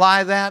can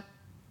apply that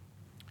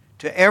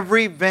to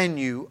every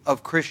venue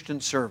of Christian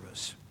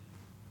service.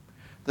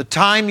 The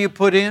time you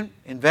put in,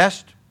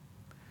 invest.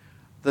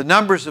 The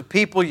numbers of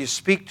people you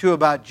speak to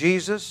about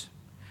Jesus.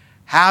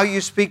 How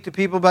you speak to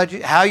people about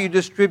Jesus. How you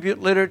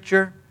distribute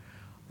literature.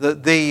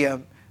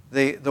 The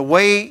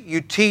way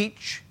you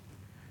teach.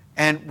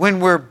 And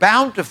when we're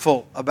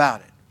bountiful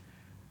about it.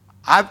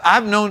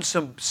 I've known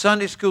some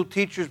Sunday school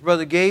teachers,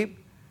 Brother Gabe,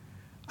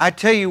 I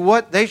tell you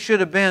what, they should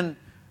have been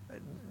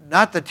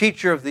not the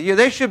teacher of the year.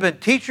 They should have been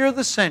teacher of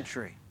the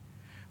century.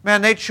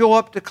 Man, they'd show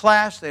up to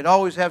class. They'd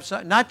always have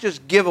some, not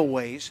just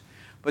giveaways,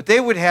 but they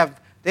would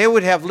have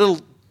little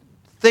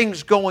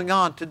things going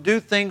on to do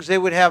things. They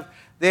would have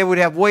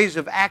ways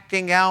of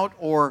acting out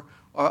or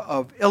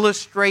of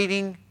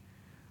illustrating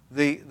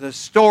the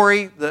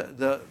story,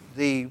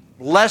 the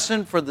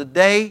lesson for the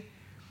day.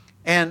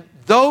 And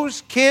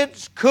those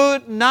kids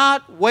could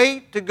not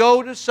wait to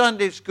go to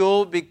Sunday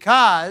school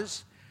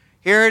because,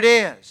 here it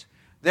is,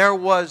 there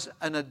was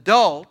an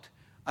adult,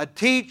 a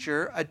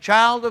teacher, a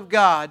child of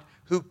God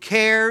who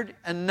cared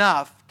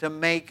enough to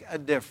make a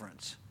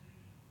difference.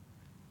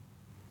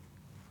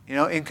 You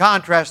know, in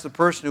contrast, the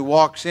person who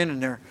walks in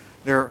and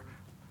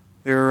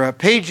they're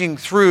paging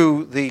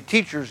through the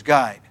teacher's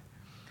guide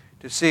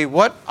to see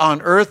what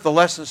on earth the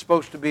lesson's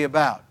supposed to be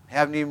about.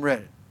 Haven't even read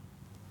it.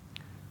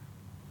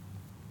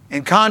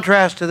 In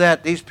contrast to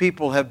that, these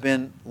people have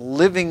been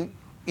living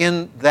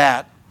in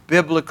that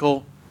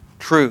biblical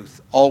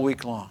truth all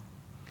week long.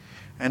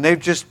 And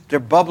they're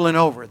bubbling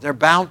over. They're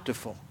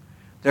bountiful.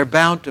 They're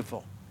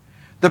bountiful.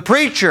 The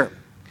preacher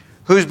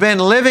who's been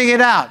living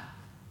it out.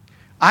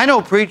 I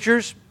know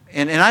preachers,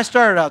 and I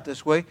started out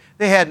this way,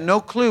 they had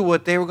no clue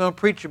what they were going to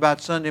preach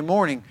about Sunday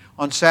morning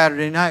on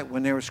Saturday night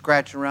when they were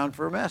scratching around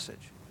for a message.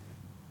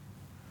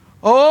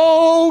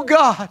 Oh,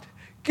 God,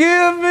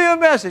 give me a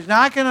message.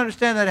 Now, I can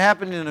understand that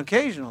happening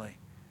occasionally.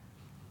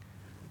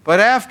 But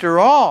after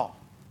all,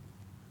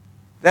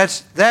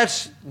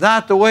 that's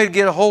not the way to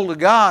get a hold of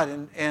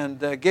God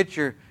and get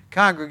your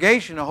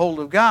congregation a hold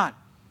of God.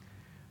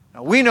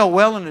 Now, we know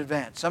well in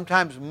advance,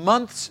 sometimes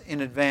months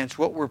in advance,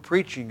 what we're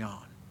preaching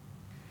on.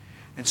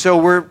 And so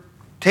we're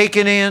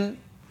taking in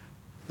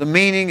the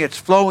meaning, it's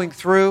flowing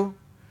through.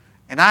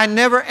 And I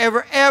never,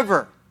 ever,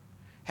 ever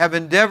have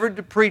endeavored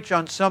to preach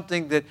on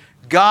something that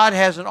God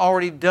hasn't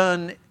already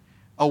done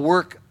a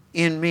work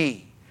in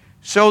me.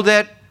 So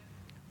that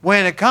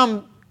when it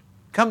come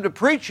to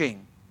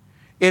preaching,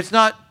 it's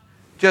not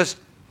just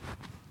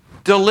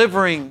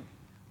delivering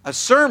a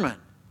sermon.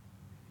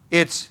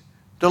 It's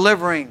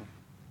delivering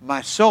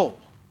my soul.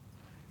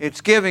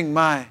 It's giving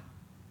my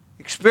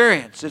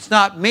experience. It's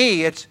not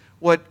me. It's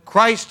what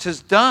Christ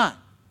has done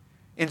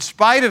in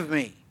spite of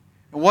me.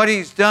 And what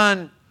He's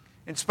done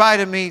in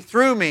spite of me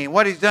through me. And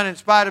what He's done in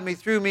spite of me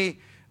through me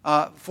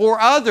for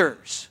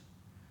others.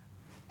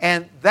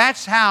 And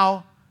that's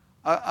how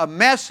a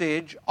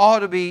message ought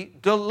to be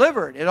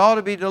delivered. It ought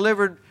to be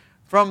delivered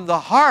from the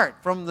heart,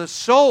 from the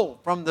soul,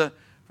 from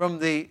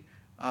the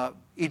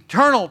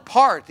eternal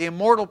part, the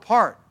immortal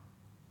part.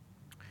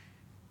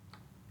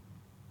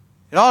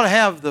 It ought to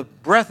have the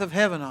breath of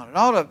heaven on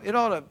it. It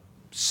ought to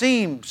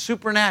seem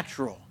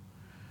supernatural.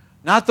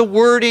 Not the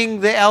wording,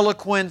 the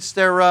eloquence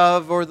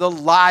thereof, or the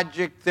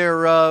logic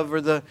thereof, or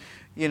the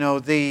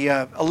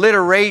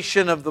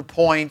alliteration of the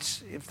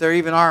points, if there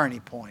even are any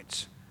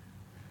points.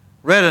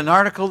 Read an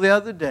article the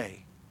other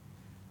day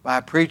by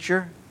a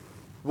preacher.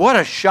 What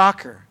a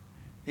shocker.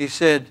 He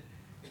said,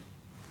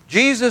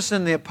 Jesus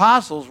and the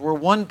apostles were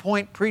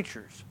one-point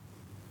preachers.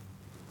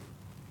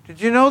 Did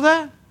you know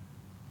that?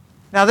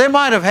 Now, they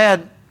might have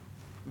had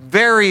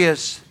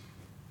various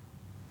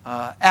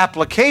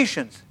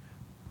applications,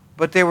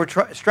 but they were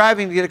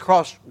striving to get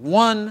across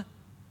one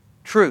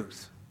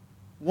truth,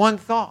 one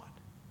thought.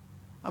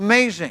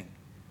 Amazing.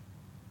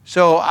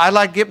 So I'd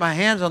like to get my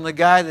hands on the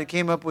guy that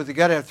came up with, you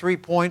got to have 3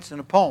 points in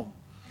a poem.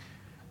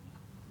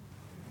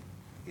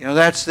 You know,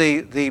 that's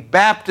the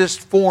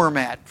Baptist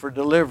format for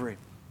delivery.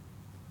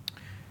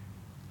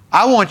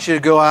 I want you to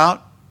go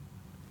out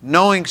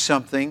knowing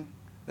something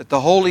that the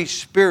Holy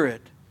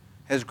Spirit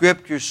has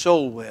gripped your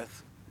soul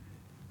with,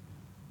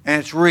 and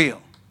it's real.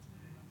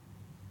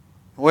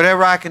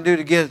 Whatever I can do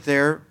to get it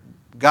there,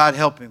 God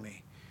helping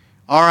me.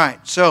 All right,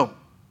 so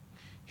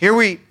here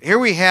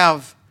we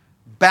have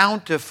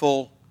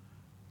bountiful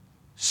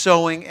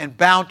sowing and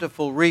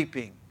bountiful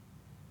reaping.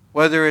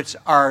 Whether it's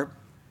our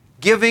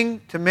giving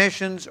to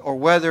missions, or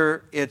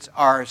whether it's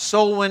our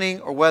soul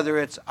winning, or whether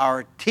it's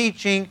our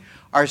teaching,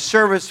 our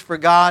service for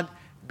God,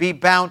 be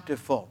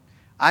bountiful.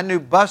 I knew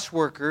bus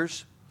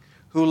workers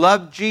who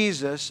loved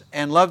Jesus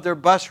and loved their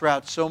bus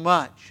route so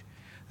much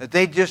that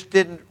they just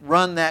didn't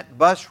run that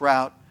bus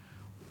route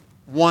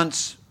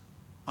once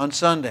on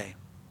Sunday.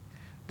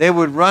 They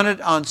would run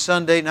it on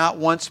Sunday not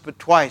once but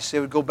twice. They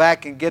would go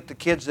back and get the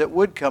kids that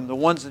would come, the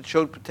ones that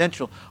showed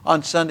potential,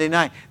 on Sunday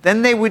night.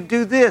 Then they would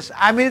do this.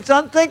 I mean, it's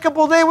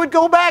unthinkable. They would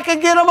go back and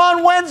get them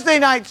on Wednesday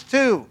nights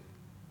too.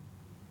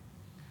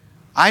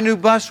 I knew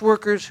bus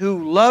workers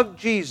who loved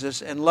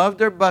Jesus and loved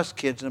their bus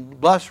kids and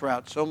bus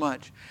routes so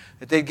much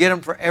that they'd get them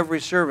for every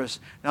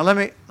service. Now let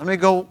me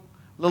go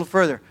a little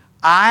further.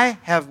 I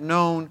have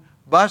known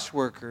bus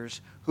workers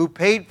who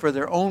paid for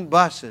their own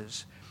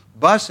buses,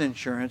 bus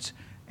insurance,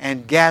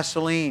 and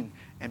gasoline,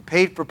 and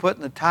paid for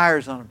putting the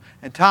tires on them.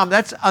 And Tom,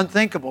 that's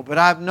unthinkable, but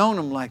I've known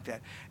them like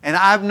that. And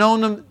I've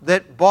known them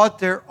that bought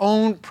their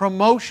own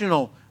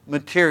promotional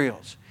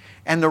materials.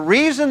 And the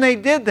reason they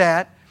did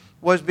that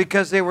was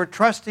because they were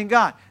trusting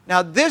God.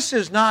 Now, this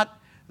is not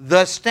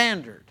the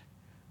standard.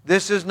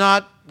 This is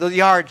not the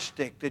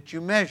yardstick that you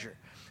measure.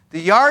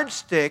 The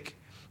yardstick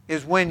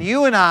is when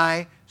you and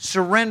I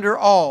surrender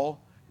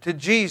all to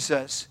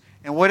Jesus,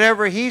 and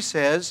whatever He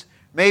says,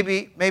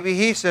 maybe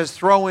He says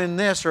throw in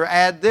this or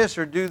add this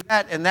or do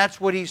that, and that's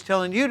what He's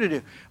telling you to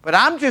do. But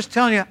I'm just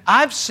telling you,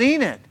 I've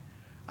seen it.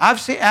 I've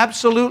seen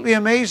absolutely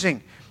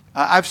amazing.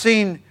 I've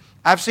seen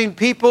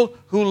people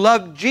who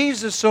loved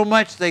Jesus so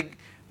much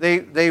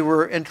they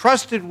were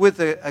entrusted with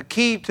a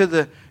key to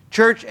the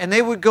church, and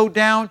they would go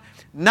down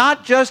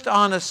not just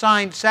on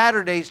assigned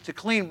Saturdays to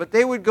clean, but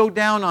they would go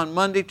down on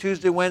Monday,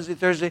 Tuesday, Wednesday,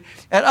 Thursday,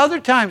 at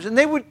other times, and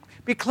they would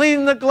be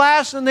cleaning the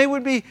glass, and they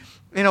would be,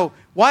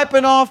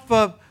 wiping off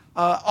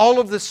all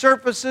of the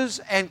surfaces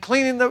and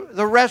cleaning the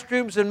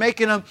restrooms and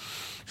making them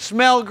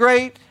smell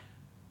great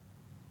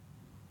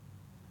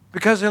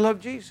because they love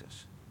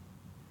Jesus.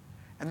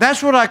 And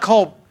that's what I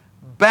call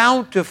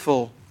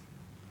bountiful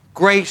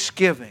grace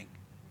giving.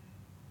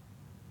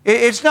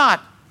 It's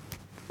not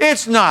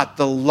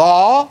the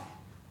law,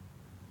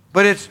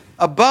 but it's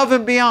above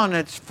and beyond.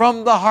 It's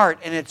from the heart,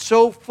 and it's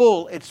so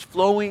full, it's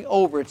flowing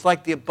over. It's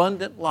like the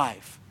abundant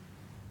life.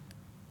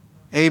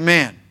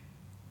 Amen.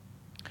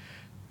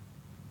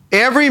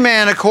 Every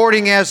man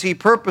according as he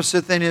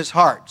purposeth in his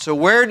heart. So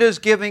where does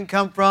giving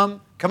come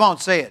from? Come on,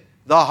 say it.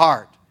 The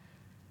heart.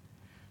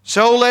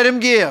 So let him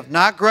give,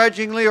 not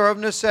grudgingly or of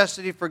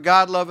necessity, for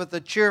God loveth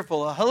a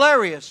cheerful, a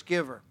hilarious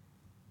giver.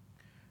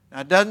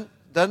 Now it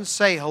doesn't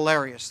say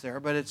hilarious there,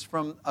 but it's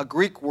from a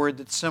Greek word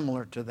that's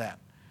similar to that.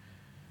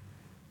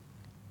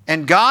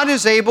 And God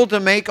is able to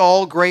make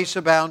all grace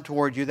abound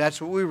toward you.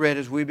 That's what we read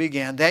as we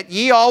began. That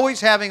ye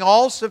always having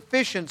all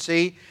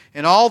sufficiency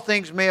in all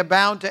things may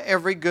abound to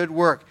every good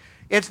work.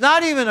 It's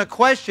not even a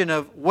question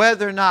of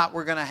whether or not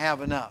we're going to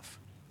have enough.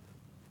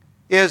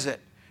 Is it?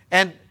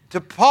 And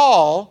to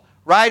Paul,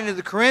 writing to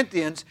the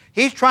Corinthians,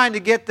 he's trying to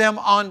get them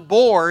on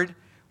board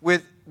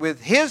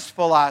with his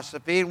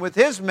philosophy and with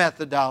his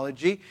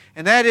methodology.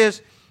 And that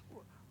is,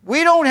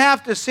 we don't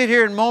have to sit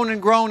here and moan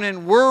and groan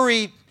and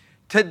worry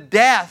to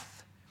death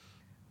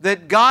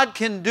that God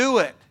can do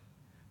it.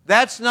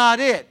 That's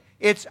not it.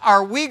 It's,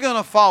 are we going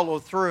to follow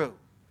through?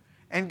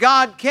 And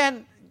God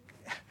can,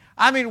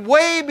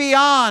 way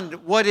beyond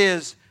what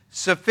is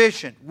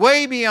sufficient.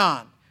 Way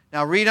beyond.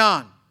 Now read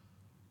on.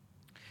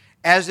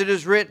 As it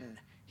is written,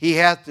 He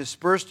hath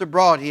dispersed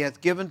abroad, He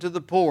hath given to the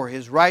poor,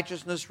 His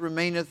righteousness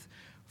remaineth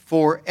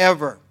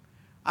forever.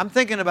 I'm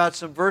thinking about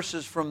some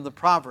verses from the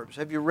Proverbs.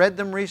 Have you read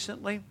them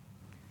recently?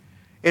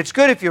 It's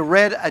good if you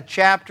read a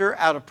chapter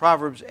out of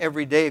Proverbs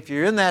every day. If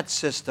you're in that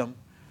system,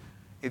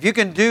 if you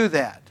can do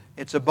that,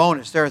 it's a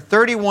bonus. There are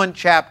 31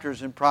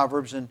 chapters in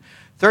Proverbs and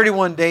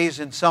 31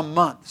 days in some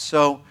months.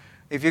 So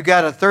if you've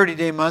got a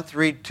 30-day month,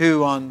 read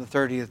 2 on the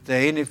 30th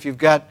day. And if you've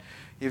got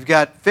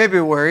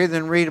February,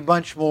 then read a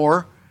bunch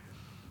more.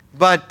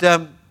 But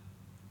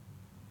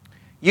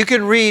you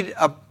can read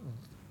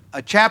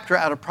a chapter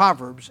out of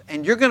Proverbs,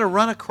 and you're going to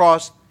run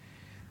across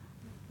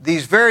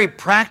these very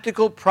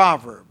practical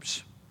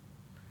proverbs.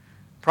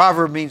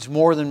 Proverb means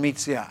more than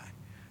meets the eye.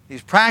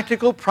 These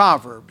practical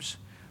proverbs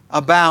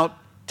about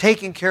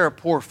taking care of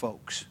poor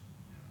folks.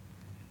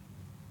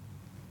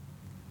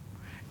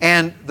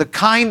 And the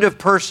kind of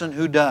person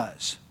who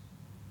does.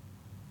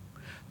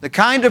 The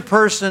kind of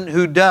person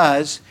who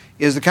does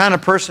is the kind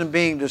of person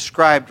being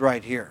described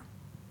right here.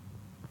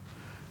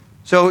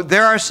 So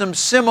there are some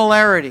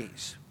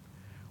similarities.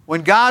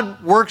 When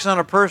God works on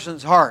a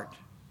person's heart,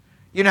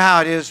 you know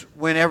how it is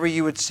whenever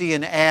you would see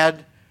an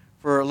ad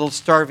for a little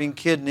starving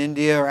kid in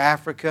India or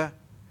Africa,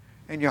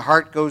 and your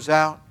heart goes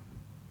out?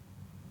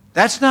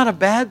 That's not a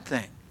bad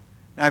thing.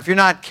 Now, if you're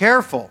not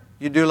careful,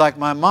 you do like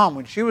my mom.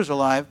 When she was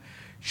alive,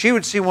 she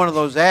would see one of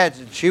those ads,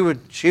 and she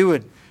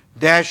would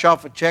dash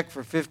off a check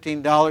for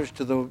 $15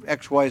 to the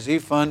XYZ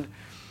fund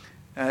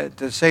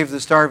to save the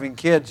starving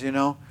kids,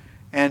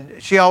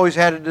 And she always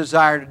had a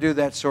desire to do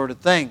that sort of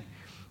thing.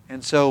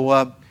 And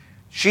so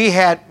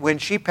when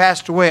she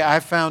passed away, I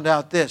found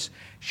out this.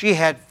 She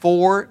had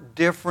 4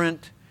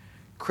 different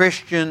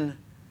Christian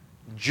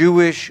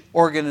Jewish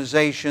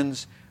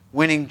organizations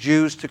winning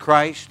Jews to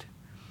Christ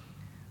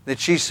that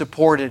she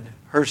supported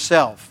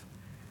herself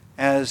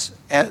as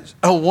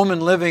a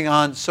woman living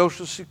on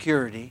Social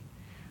Security,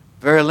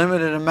 very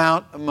limited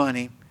amount of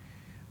money,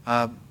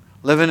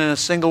 living in a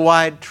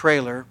single-wide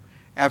trailer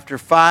after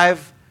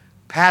 5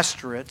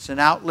 pastorates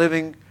and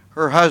outliving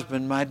her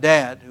husband, my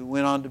dad, who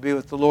went on to be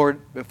with the Lord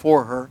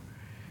before her.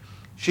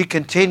 She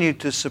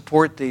continued to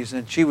support these,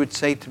 and she would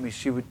say to me,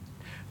 she would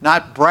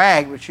not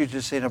brag, but she'd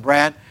just say, "Now,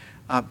 Brad,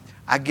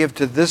 I give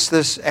to this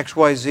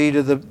XYZ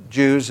to the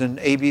Jews and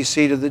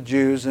ABC to the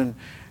Jews," and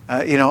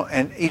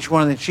and each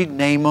one of them, she'd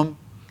name them,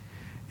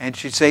 and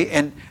she'd say,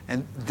 and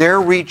they're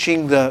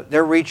reaching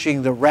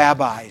the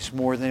rabbis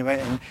more than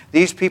anybody, and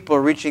these people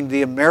are reaching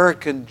the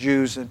American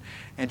Jews,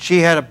 and she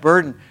had a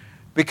burden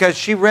because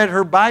she read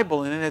her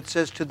Bible, and it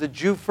says to the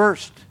Jew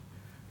first,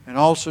 and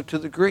also to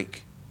the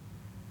Greek,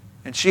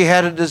 and she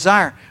had a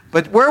desire.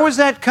 But where was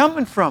that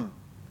coming from?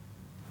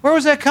 Where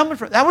was that coming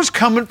from? That was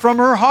coming from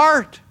her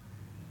heart.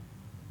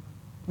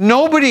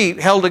 Nobody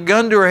held a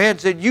gun to her head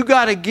and said, you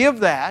got to give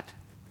that.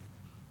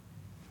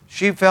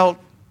 She felt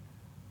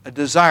a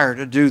desire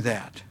to do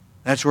that.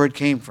 That's where it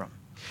came from.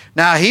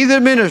 Now he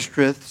that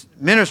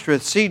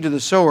ministereth seed to the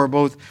sower,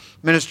 both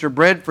minister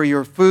bread for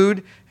your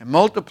food, and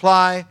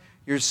multiply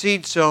your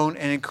seed sown,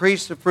 and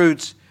increase the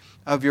fruits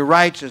of your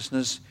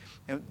righteousness.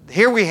 And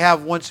here we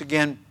have, once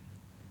again,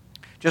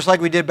 just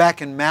like we did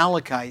back in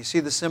Malachi, you see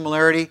the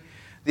similarity?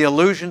 The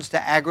allusions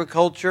to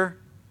agriculture,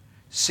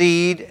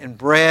 seed and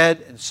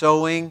bread and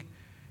sowing.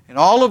 And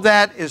all of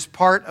that is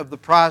part of the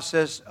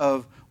process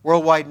of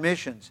worldwide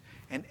missions.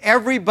 And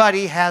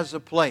everybody has a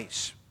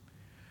place.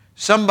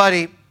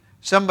 Somebody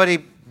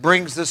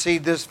brings the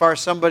seed this far,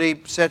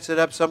 somebody sets it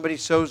up, somebody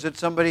sows it,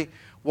 somebody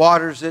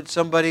waters it,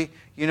 somebody,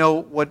 you know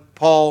what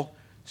Paul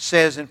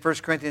says in 1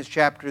 Corinthians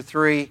chapter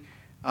 3,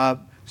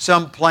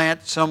 some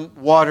plant, some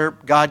water,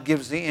 God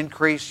gives the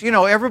increase. You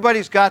know,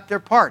 everybody's got their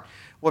part.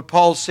 What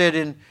Paul said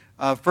in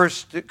 1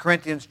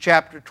 Corinthians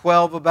chapter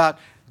 12 about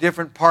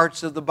different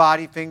parts of the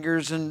body,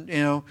 fingers and,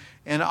 you know,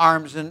 and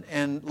arms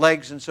and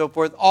legs and so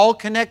forth, all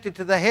connected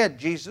to the head,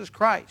 Jesus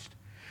Christ.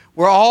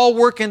 We're all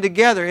working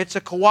together. It's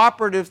a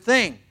cooperative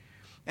thing.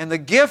 And the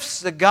gifts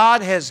that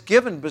God has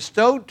given,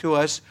 bestowed to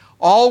us,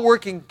 all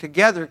working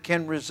together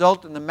can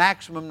result in the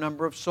maximum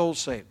number of souls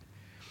saved.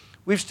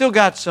 We've still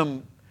got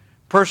some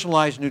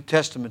personalized New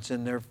Testaments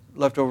in there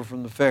left over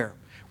from the fair.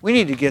 We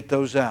need to get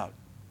those out.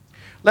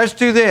 Let's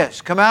do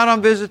this. Come out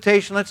on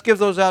visitation. Let's give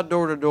those out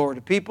door to door.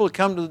 To people who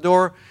come to the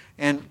door,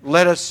 and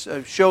let us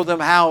show them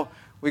how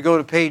we go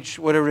to page,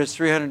 whatever it is,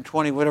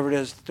 320, whatever it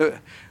is,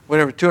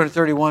 whatever,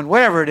 231,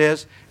 whatever it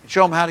is, and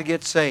show them how to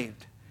get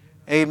saved.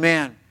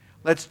 Amen.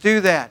 Let's do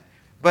that.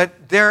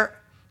 But there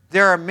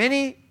are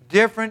many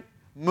different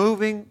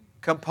moving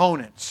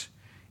components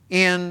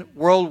in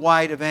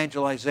worldwide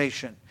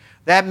evangelization.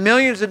 That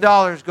millions of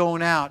dollars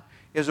going out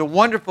is a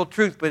wonderful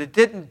truth, but it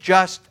didn't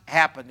just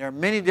happen. There are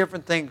many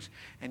different things,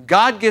 and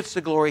God gets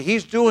the glory.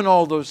 He's doing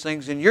all those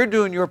things, and you're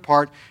doing your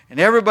part, and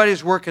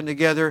everybody's working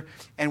together,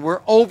 and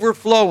we're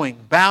overflowing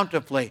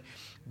bountifully,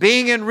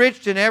 being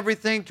enriched in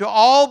everything to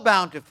all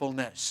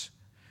bountifulness.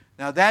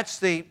 Now that's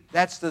the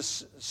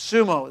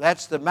sumo,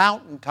 that's the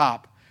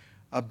mountaintop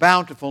of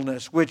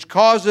bountifulness, which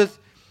causeth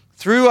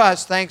through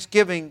us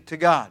thanksgiving to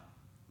God.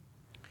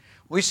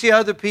 We see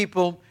other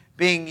people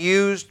being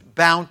used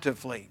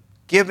bountifully,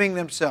 giving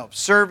themselves,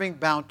 serving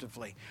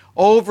bountifully,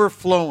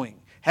 overflowing,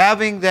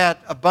 having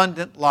that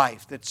abundant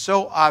life that's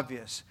so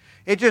obvious.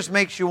 It just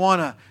makes you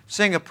want to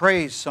sing a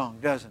praise song,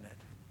 doesn't it?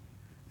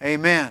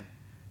 Amen.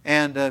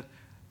 And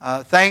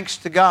thanks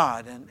to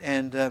God,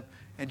 and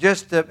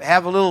just to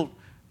have a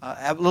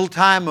little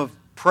time of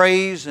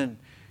praise and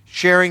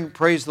sharing.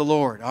 Praise the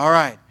Lord. All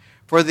right.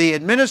 For the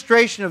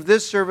administration of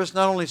this service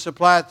not only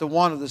supplieth the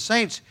want of the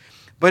saints,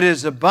 but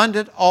is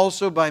abundant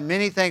also by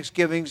many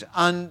thanksgivings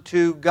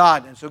unto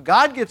God. And so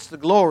God gets the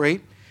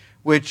glory,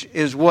 which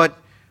is what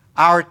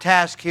our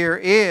task here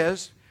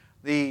is.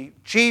 The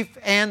chief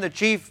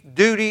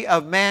duty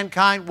of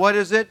mankind, what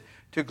is it?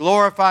 To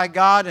glorify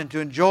God and to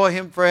enjoy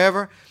Him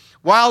forever.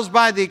 Whilst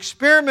by the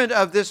experiment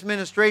of this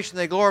ministration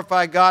they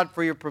glorify God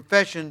for your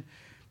professed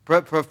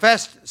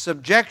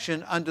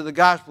subjection unto the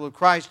gospel of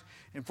Christ,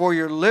 and for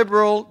your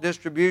liberal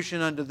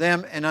distribution unto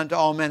them and unto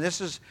all men. This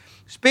is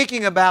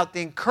speaking about the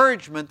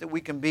encouragement that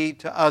we can be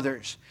to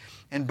others.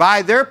 And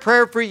by their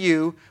prayer for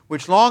you,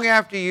 which long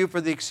after you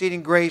for the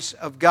exceeding grace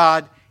of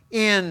God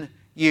in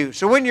you.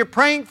 So when you're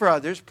praying for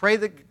others, pray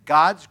that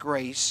God's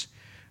grace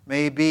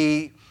may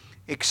be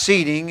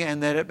exceeding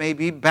and that it may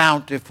be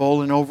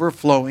bountiful and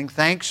overflowing.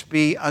 Thanks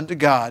be unto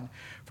God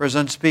for His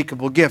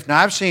unspeakable gift. Now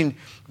I've seen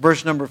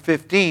verse number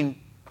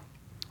 15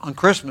 on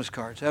Christmas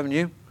cards, haven't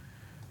you?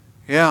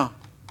 Yeah.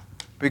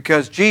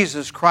 Because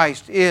Jesus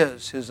Christ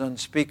is His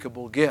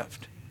unspeakable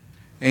gift.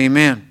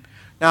 Amen.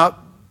 Now,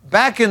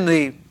 back in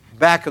the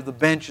back of the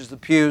benches, the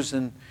pews,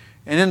 and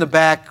in the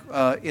back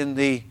in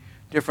the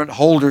different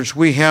holders,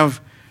 we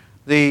have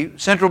the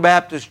Central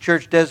Baptist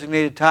Church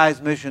designated tithes,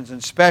 missions,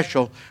 and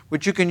special,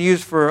 which you can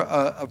use for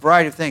a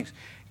variety of things.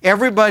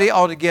 Everybody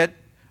ought to get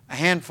a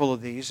handful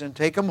of these and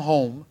take them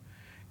home,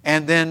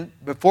 and then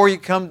before you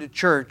come to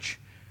church,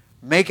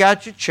 make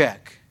out your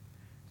check,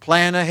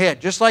 plan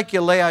ahead, just like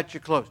you lay out your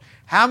clothes.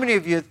 How many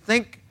of you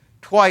think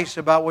twice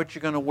about what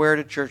you're going to wear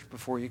to church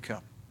before you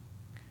come?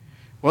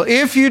 Well,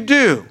 if you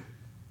do,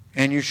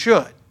 and you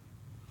should,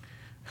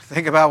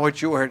 think about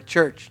what you wear to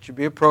church. It should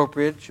be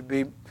appropriate. It should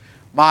be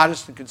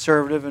modest and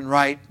conservative and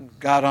right and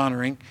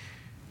God-honoring.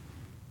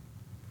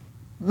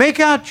 Make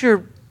out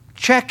your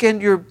check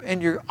and your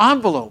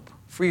envelope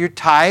for your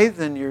tithe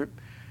and your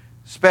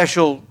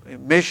special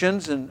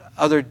missions and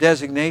other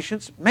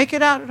designations. Make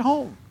it out at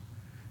home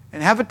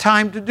and have a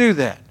time to do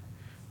that.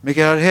 Make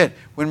it out ahead.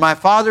 When my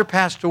father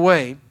passed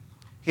away,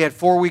 he had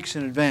 4 weeks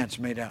in advance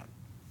made out.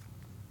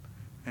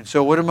 And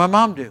so what did my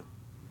mom do?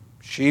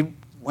 She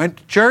went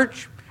to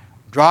church,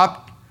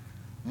 dropped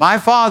my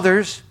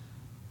father's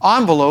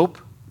envelope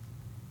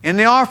in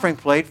the offering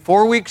plate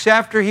 4 weeks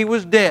after he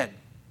was dead.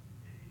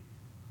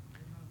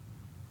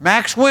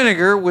 Max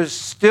Weniger was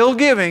still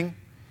giving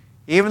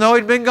even though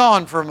he'd been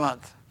gone for a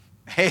month.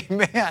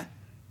 Amen.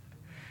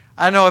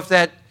 I don't know if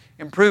that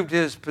improved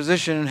his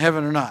position in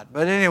heaven or not.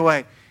 But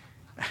anyway,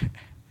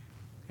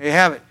 there you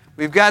have it.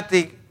 We've got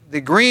the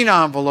green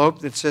envelope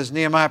that says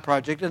Nehemiah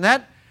Project, and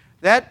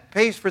that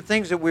pays for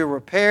things that we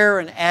repair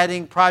and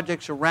adding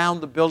projects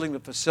around the building, the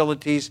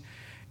facilities.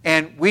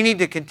 And we need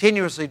to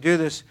continuously do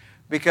this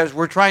because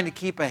we're trying to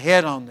keep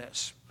ahead on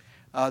this.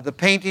 The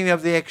painting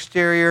of the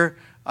exterior,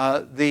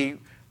 the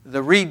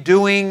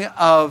redoing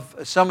of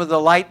some of the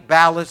light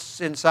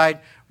ballasts inside,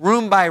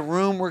 room by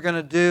room we're going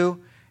to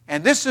do.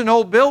 And this is an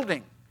old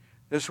building.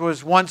 This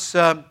was once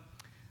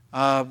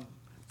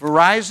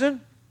Verizon,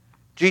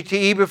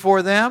 GTE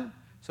before them.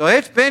 So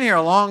it's been here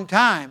a long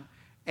time.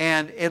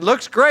 And it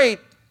looks great.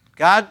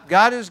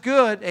 God is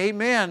good.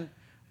 Amen.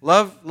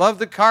 Love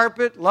the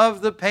carpet.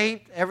 Love the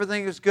paint.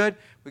 Everything is good.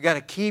 We've got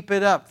to keep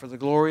it up for the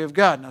glory of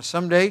God. Now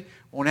someday we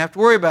won't have to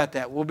worry about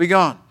that. We'll be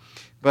gone.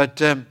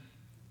 But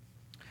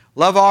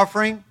love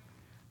offering,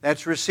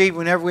 that's received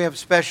whenever we have a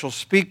special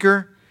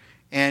speaker.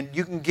 And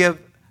you can give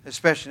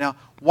especially. Now,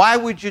 why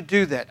would you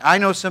do that? I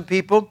know some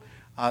people,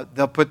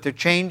 they'll put their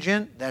change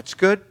in. That's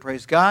good.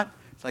 Praise God.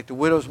 It's like the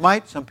widow's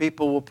mite. Some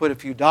people will put a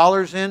few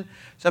dollars in.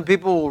 Some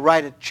people will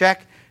write a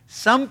check.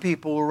 Some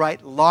people will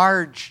write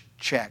large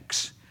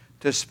checks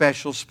to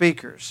special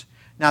speakers.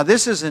 Now,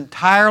 this is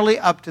entirely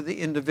up to the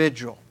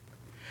individual.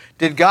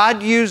 Did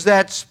God use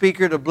that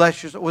speaker to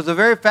bless you? Was the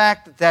very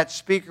fact that that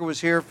speaker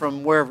was here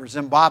from wherever,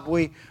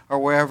 Zimbabwe or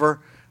wherever,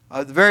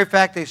 the very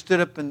fact they stood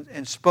up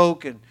and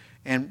spoke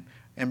and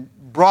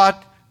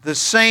brought the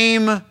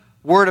same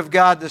Word of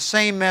God, the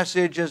same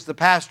message as the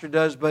pastor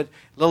does, but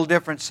a little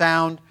different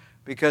sound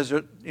because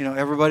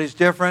everybody's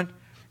different.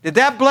 Did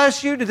that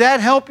bless you? Did that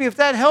help you? If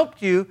that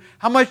helped you,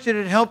 how much did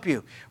it help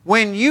you?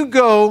 When you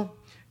go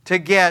to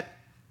get,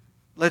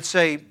 let's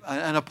say,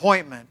 an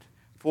appointment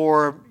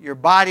for your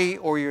body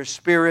or your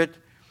spirit,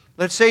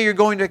 let's say you're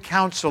going to a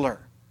counselor.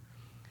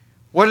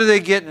 What are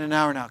they getting an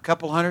hour now? A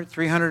couple hundred,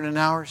 300 an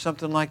hour,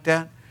 something like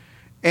that?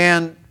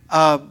 And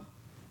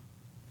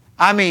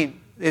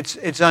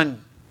it's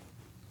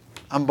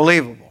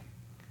unbelievable.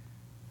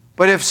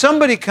 But if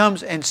somebody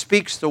comes and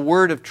speaks the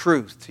word of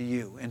truth to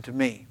you and to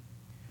me,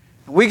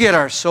 and we get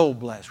our soul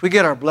blessed, we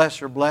get our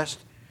blesser blessed,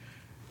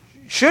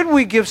 shouldn't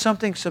we give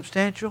something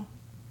substantial?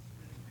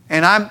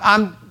 And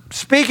I'm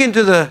speaking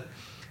to the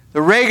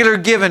regular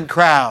giving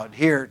crowd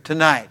here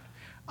tonight.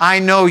 I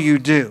know you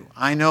do.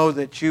 I know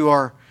that you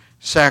are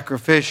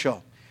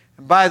sacrificial.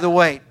 And by the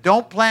way,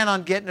 don't plan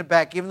on getting it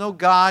back, even though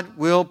God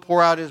will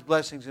pour out His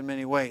blessings in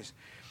many ways.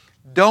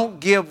 Don't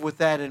give with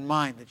that in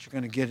mind that you're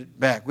going to get it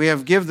back. We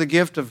have give the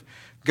gift of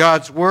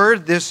God's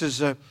Word. This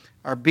is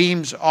our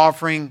Beams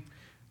offering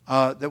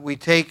that we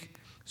take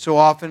so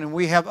often. And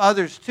we have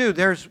others too.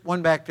 There's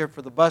one back there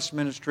for the bus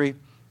ministry.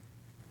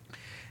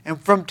 And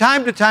from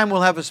time to time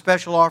we'll have a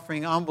special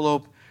offering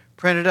envelope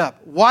printed up.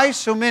 Why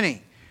so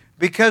many?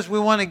 Because we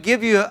want to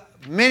give you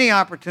many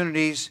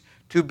opportunities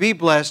to be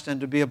blessed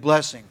and to be a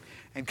blessing.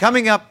 And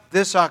coming up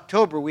this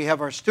October, we have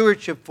our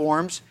stewardship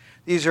forms.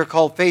 These are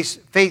called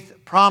faith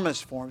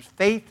promise forms.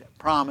 Faith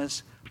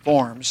promise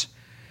forms.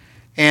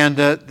 And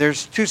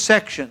there's two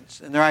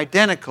sections, and they're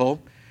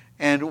identical.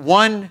 And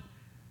one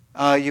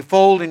you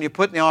fold and you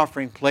put in the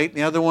offering plate. And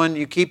the other one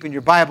you keep in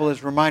your Bible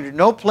as a reminder.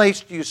 No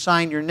place do you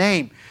sign your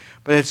name.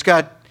 But it's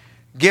got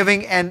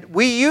giving. And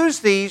we use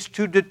these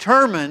to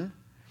determine,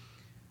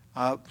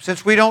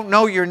 since we don't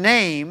know your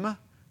name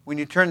when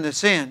you turn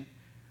this in,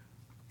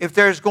 if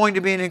there's going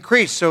to be an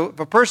increase. So if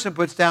a person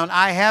puts down,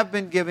 I have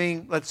been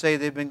giving, let's say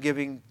they've been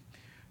giving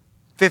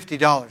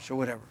 $50 or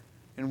whatever,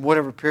 in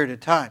whatever period of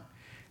time,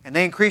 and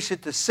they increase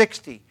it to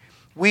 $60.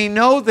 We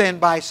know then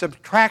by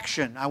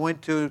subtraction, I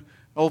went to an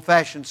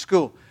old-fashioned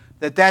school,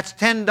 that that's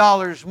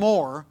 $10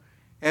 more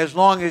as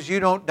long as you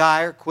don't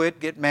die or quit,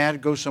 get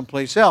mad, go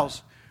someplace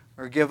else,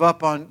 or give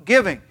up on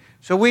giving.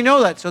 So we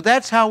know that. So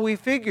that's how we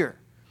figure.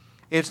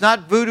 It's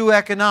not voodoo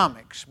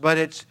economics, but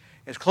it's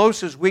as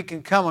close as we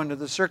can come under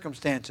the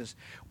circumstances.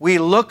 We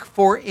look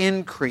for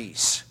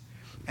increase,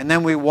 and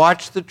then we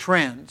watch the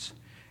trends,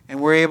 and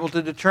we're able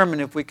to determine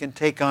if we can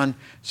take on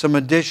some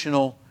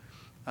additional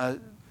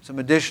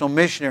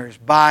missionaries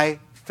by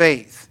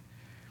faith.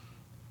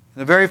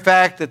 And the very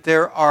fact that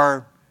there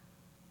are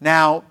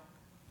now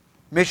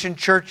mission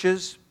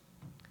churches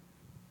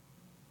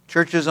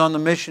on the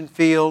mission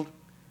field,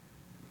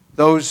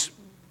 those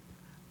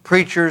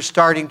preachers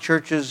starting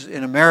churches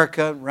in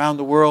America, around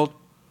the world,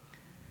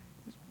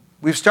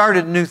 we've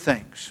started new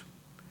things.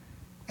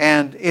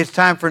 And it's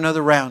time for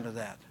another round of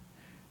that.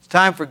 It's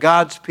time for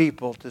God's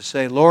people to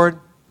say, Lord,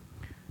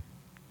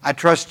 I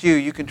trust you.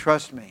 You can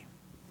trust me.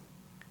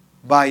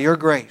 By your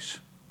grace,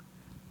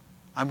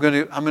 I'm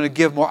going to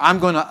give more. I'm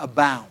going to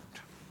abound.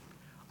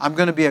 I'm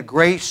going to be a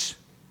grace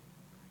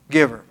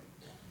giver.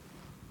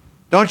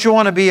 Don't you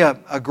want to be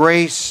a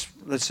grace,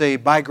 let's say,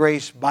 by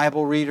grace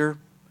Bible reader?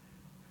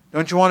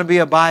 Don't you want to be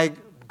a by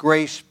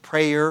grace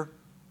prayer?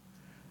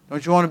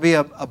 Don't you want to be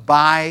a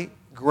by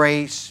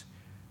grace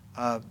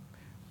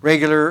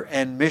regular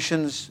and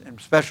missions and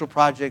special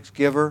projects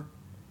giver?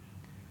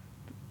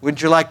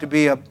 Wouldn't you like to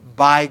be a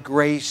by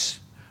grace,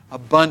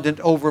 abundant,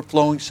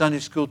 overflowing Sunday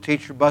school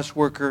teacher, bus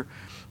worker,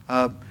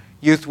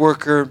 youth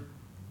worker,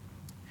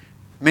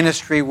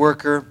 ministry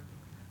worker?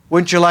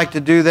 Wouldn't you like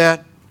to do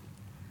that?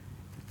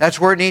 That's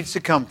where it needs to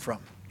come from.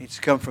 It needs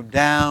to come from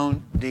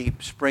down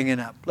deep, springing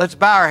up. Let's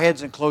bow our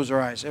heads and close our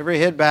eyes. Every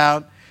head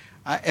bowed,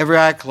 every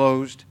eye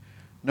closed,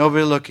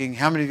 nobody looking.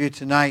 How many of you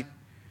tonight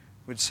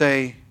would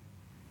say,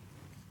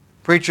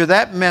 preacher,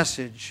 that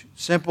message,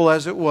 simple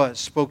as it was,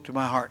 spoke to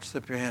my heart?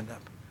 Slip your hand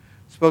up.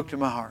 Spoke to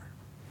my heart.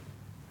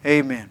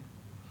 Amen.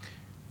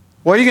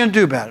 What are you going to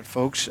do about it,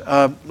 folks?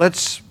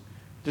 Let's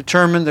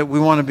determine that we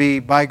want to be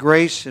by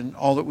grace in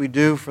all that we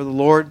do for the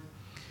Lord.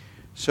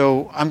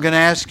 So I'm going to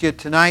ask you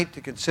tonight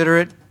to consider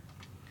it.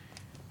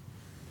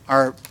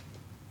 Our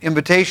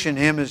invitation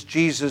hymn is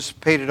Jesus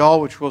Paid It All,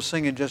 which we'll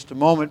sing in just a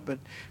moment. But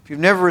if you've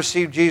never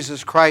received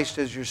Jesus Christ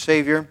as your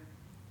Savior,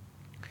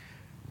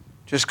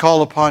 just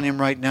call upon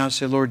Him right now and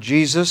say, Lord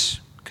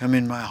Jesus, come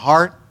in my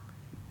heart.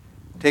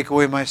 Take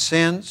away my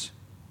sins.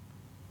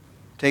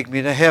 Take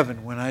me to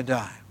heaven when I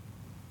die.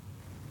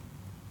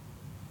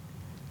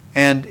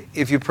 And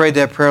if you prayed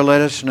that prayer, let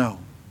us know.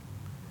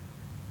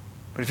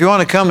 But if you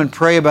want to come and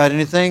pray about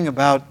anything,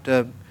 about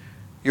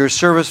your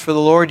service for the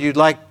Lord, you'd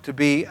like to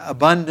be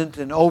abundant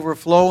and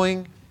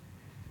overflowing,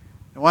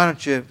 then why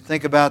don't you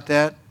think about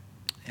that?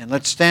 And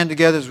let's stand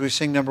together as we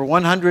sing number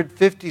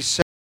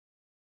 157.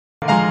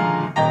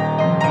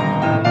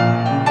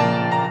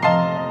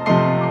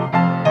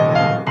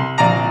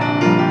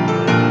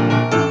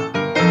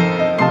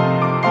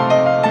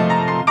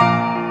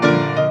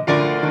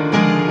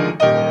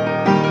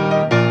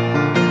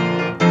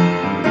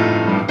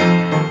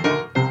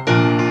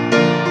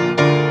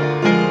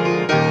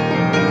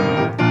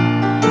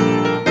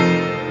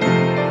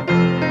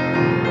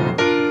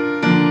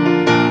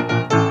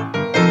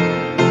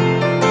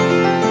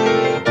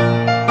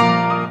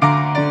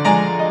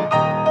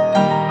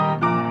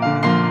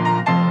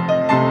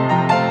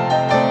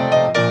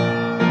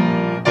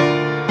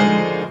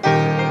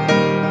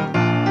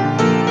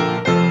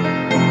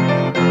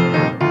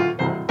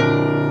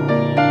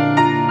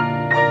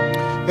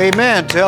 Amen.